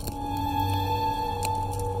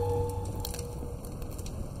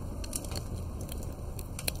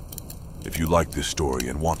 If you like this story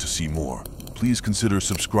and want to see more, please consider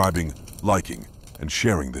subscribing, liking, and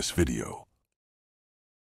sharing this video.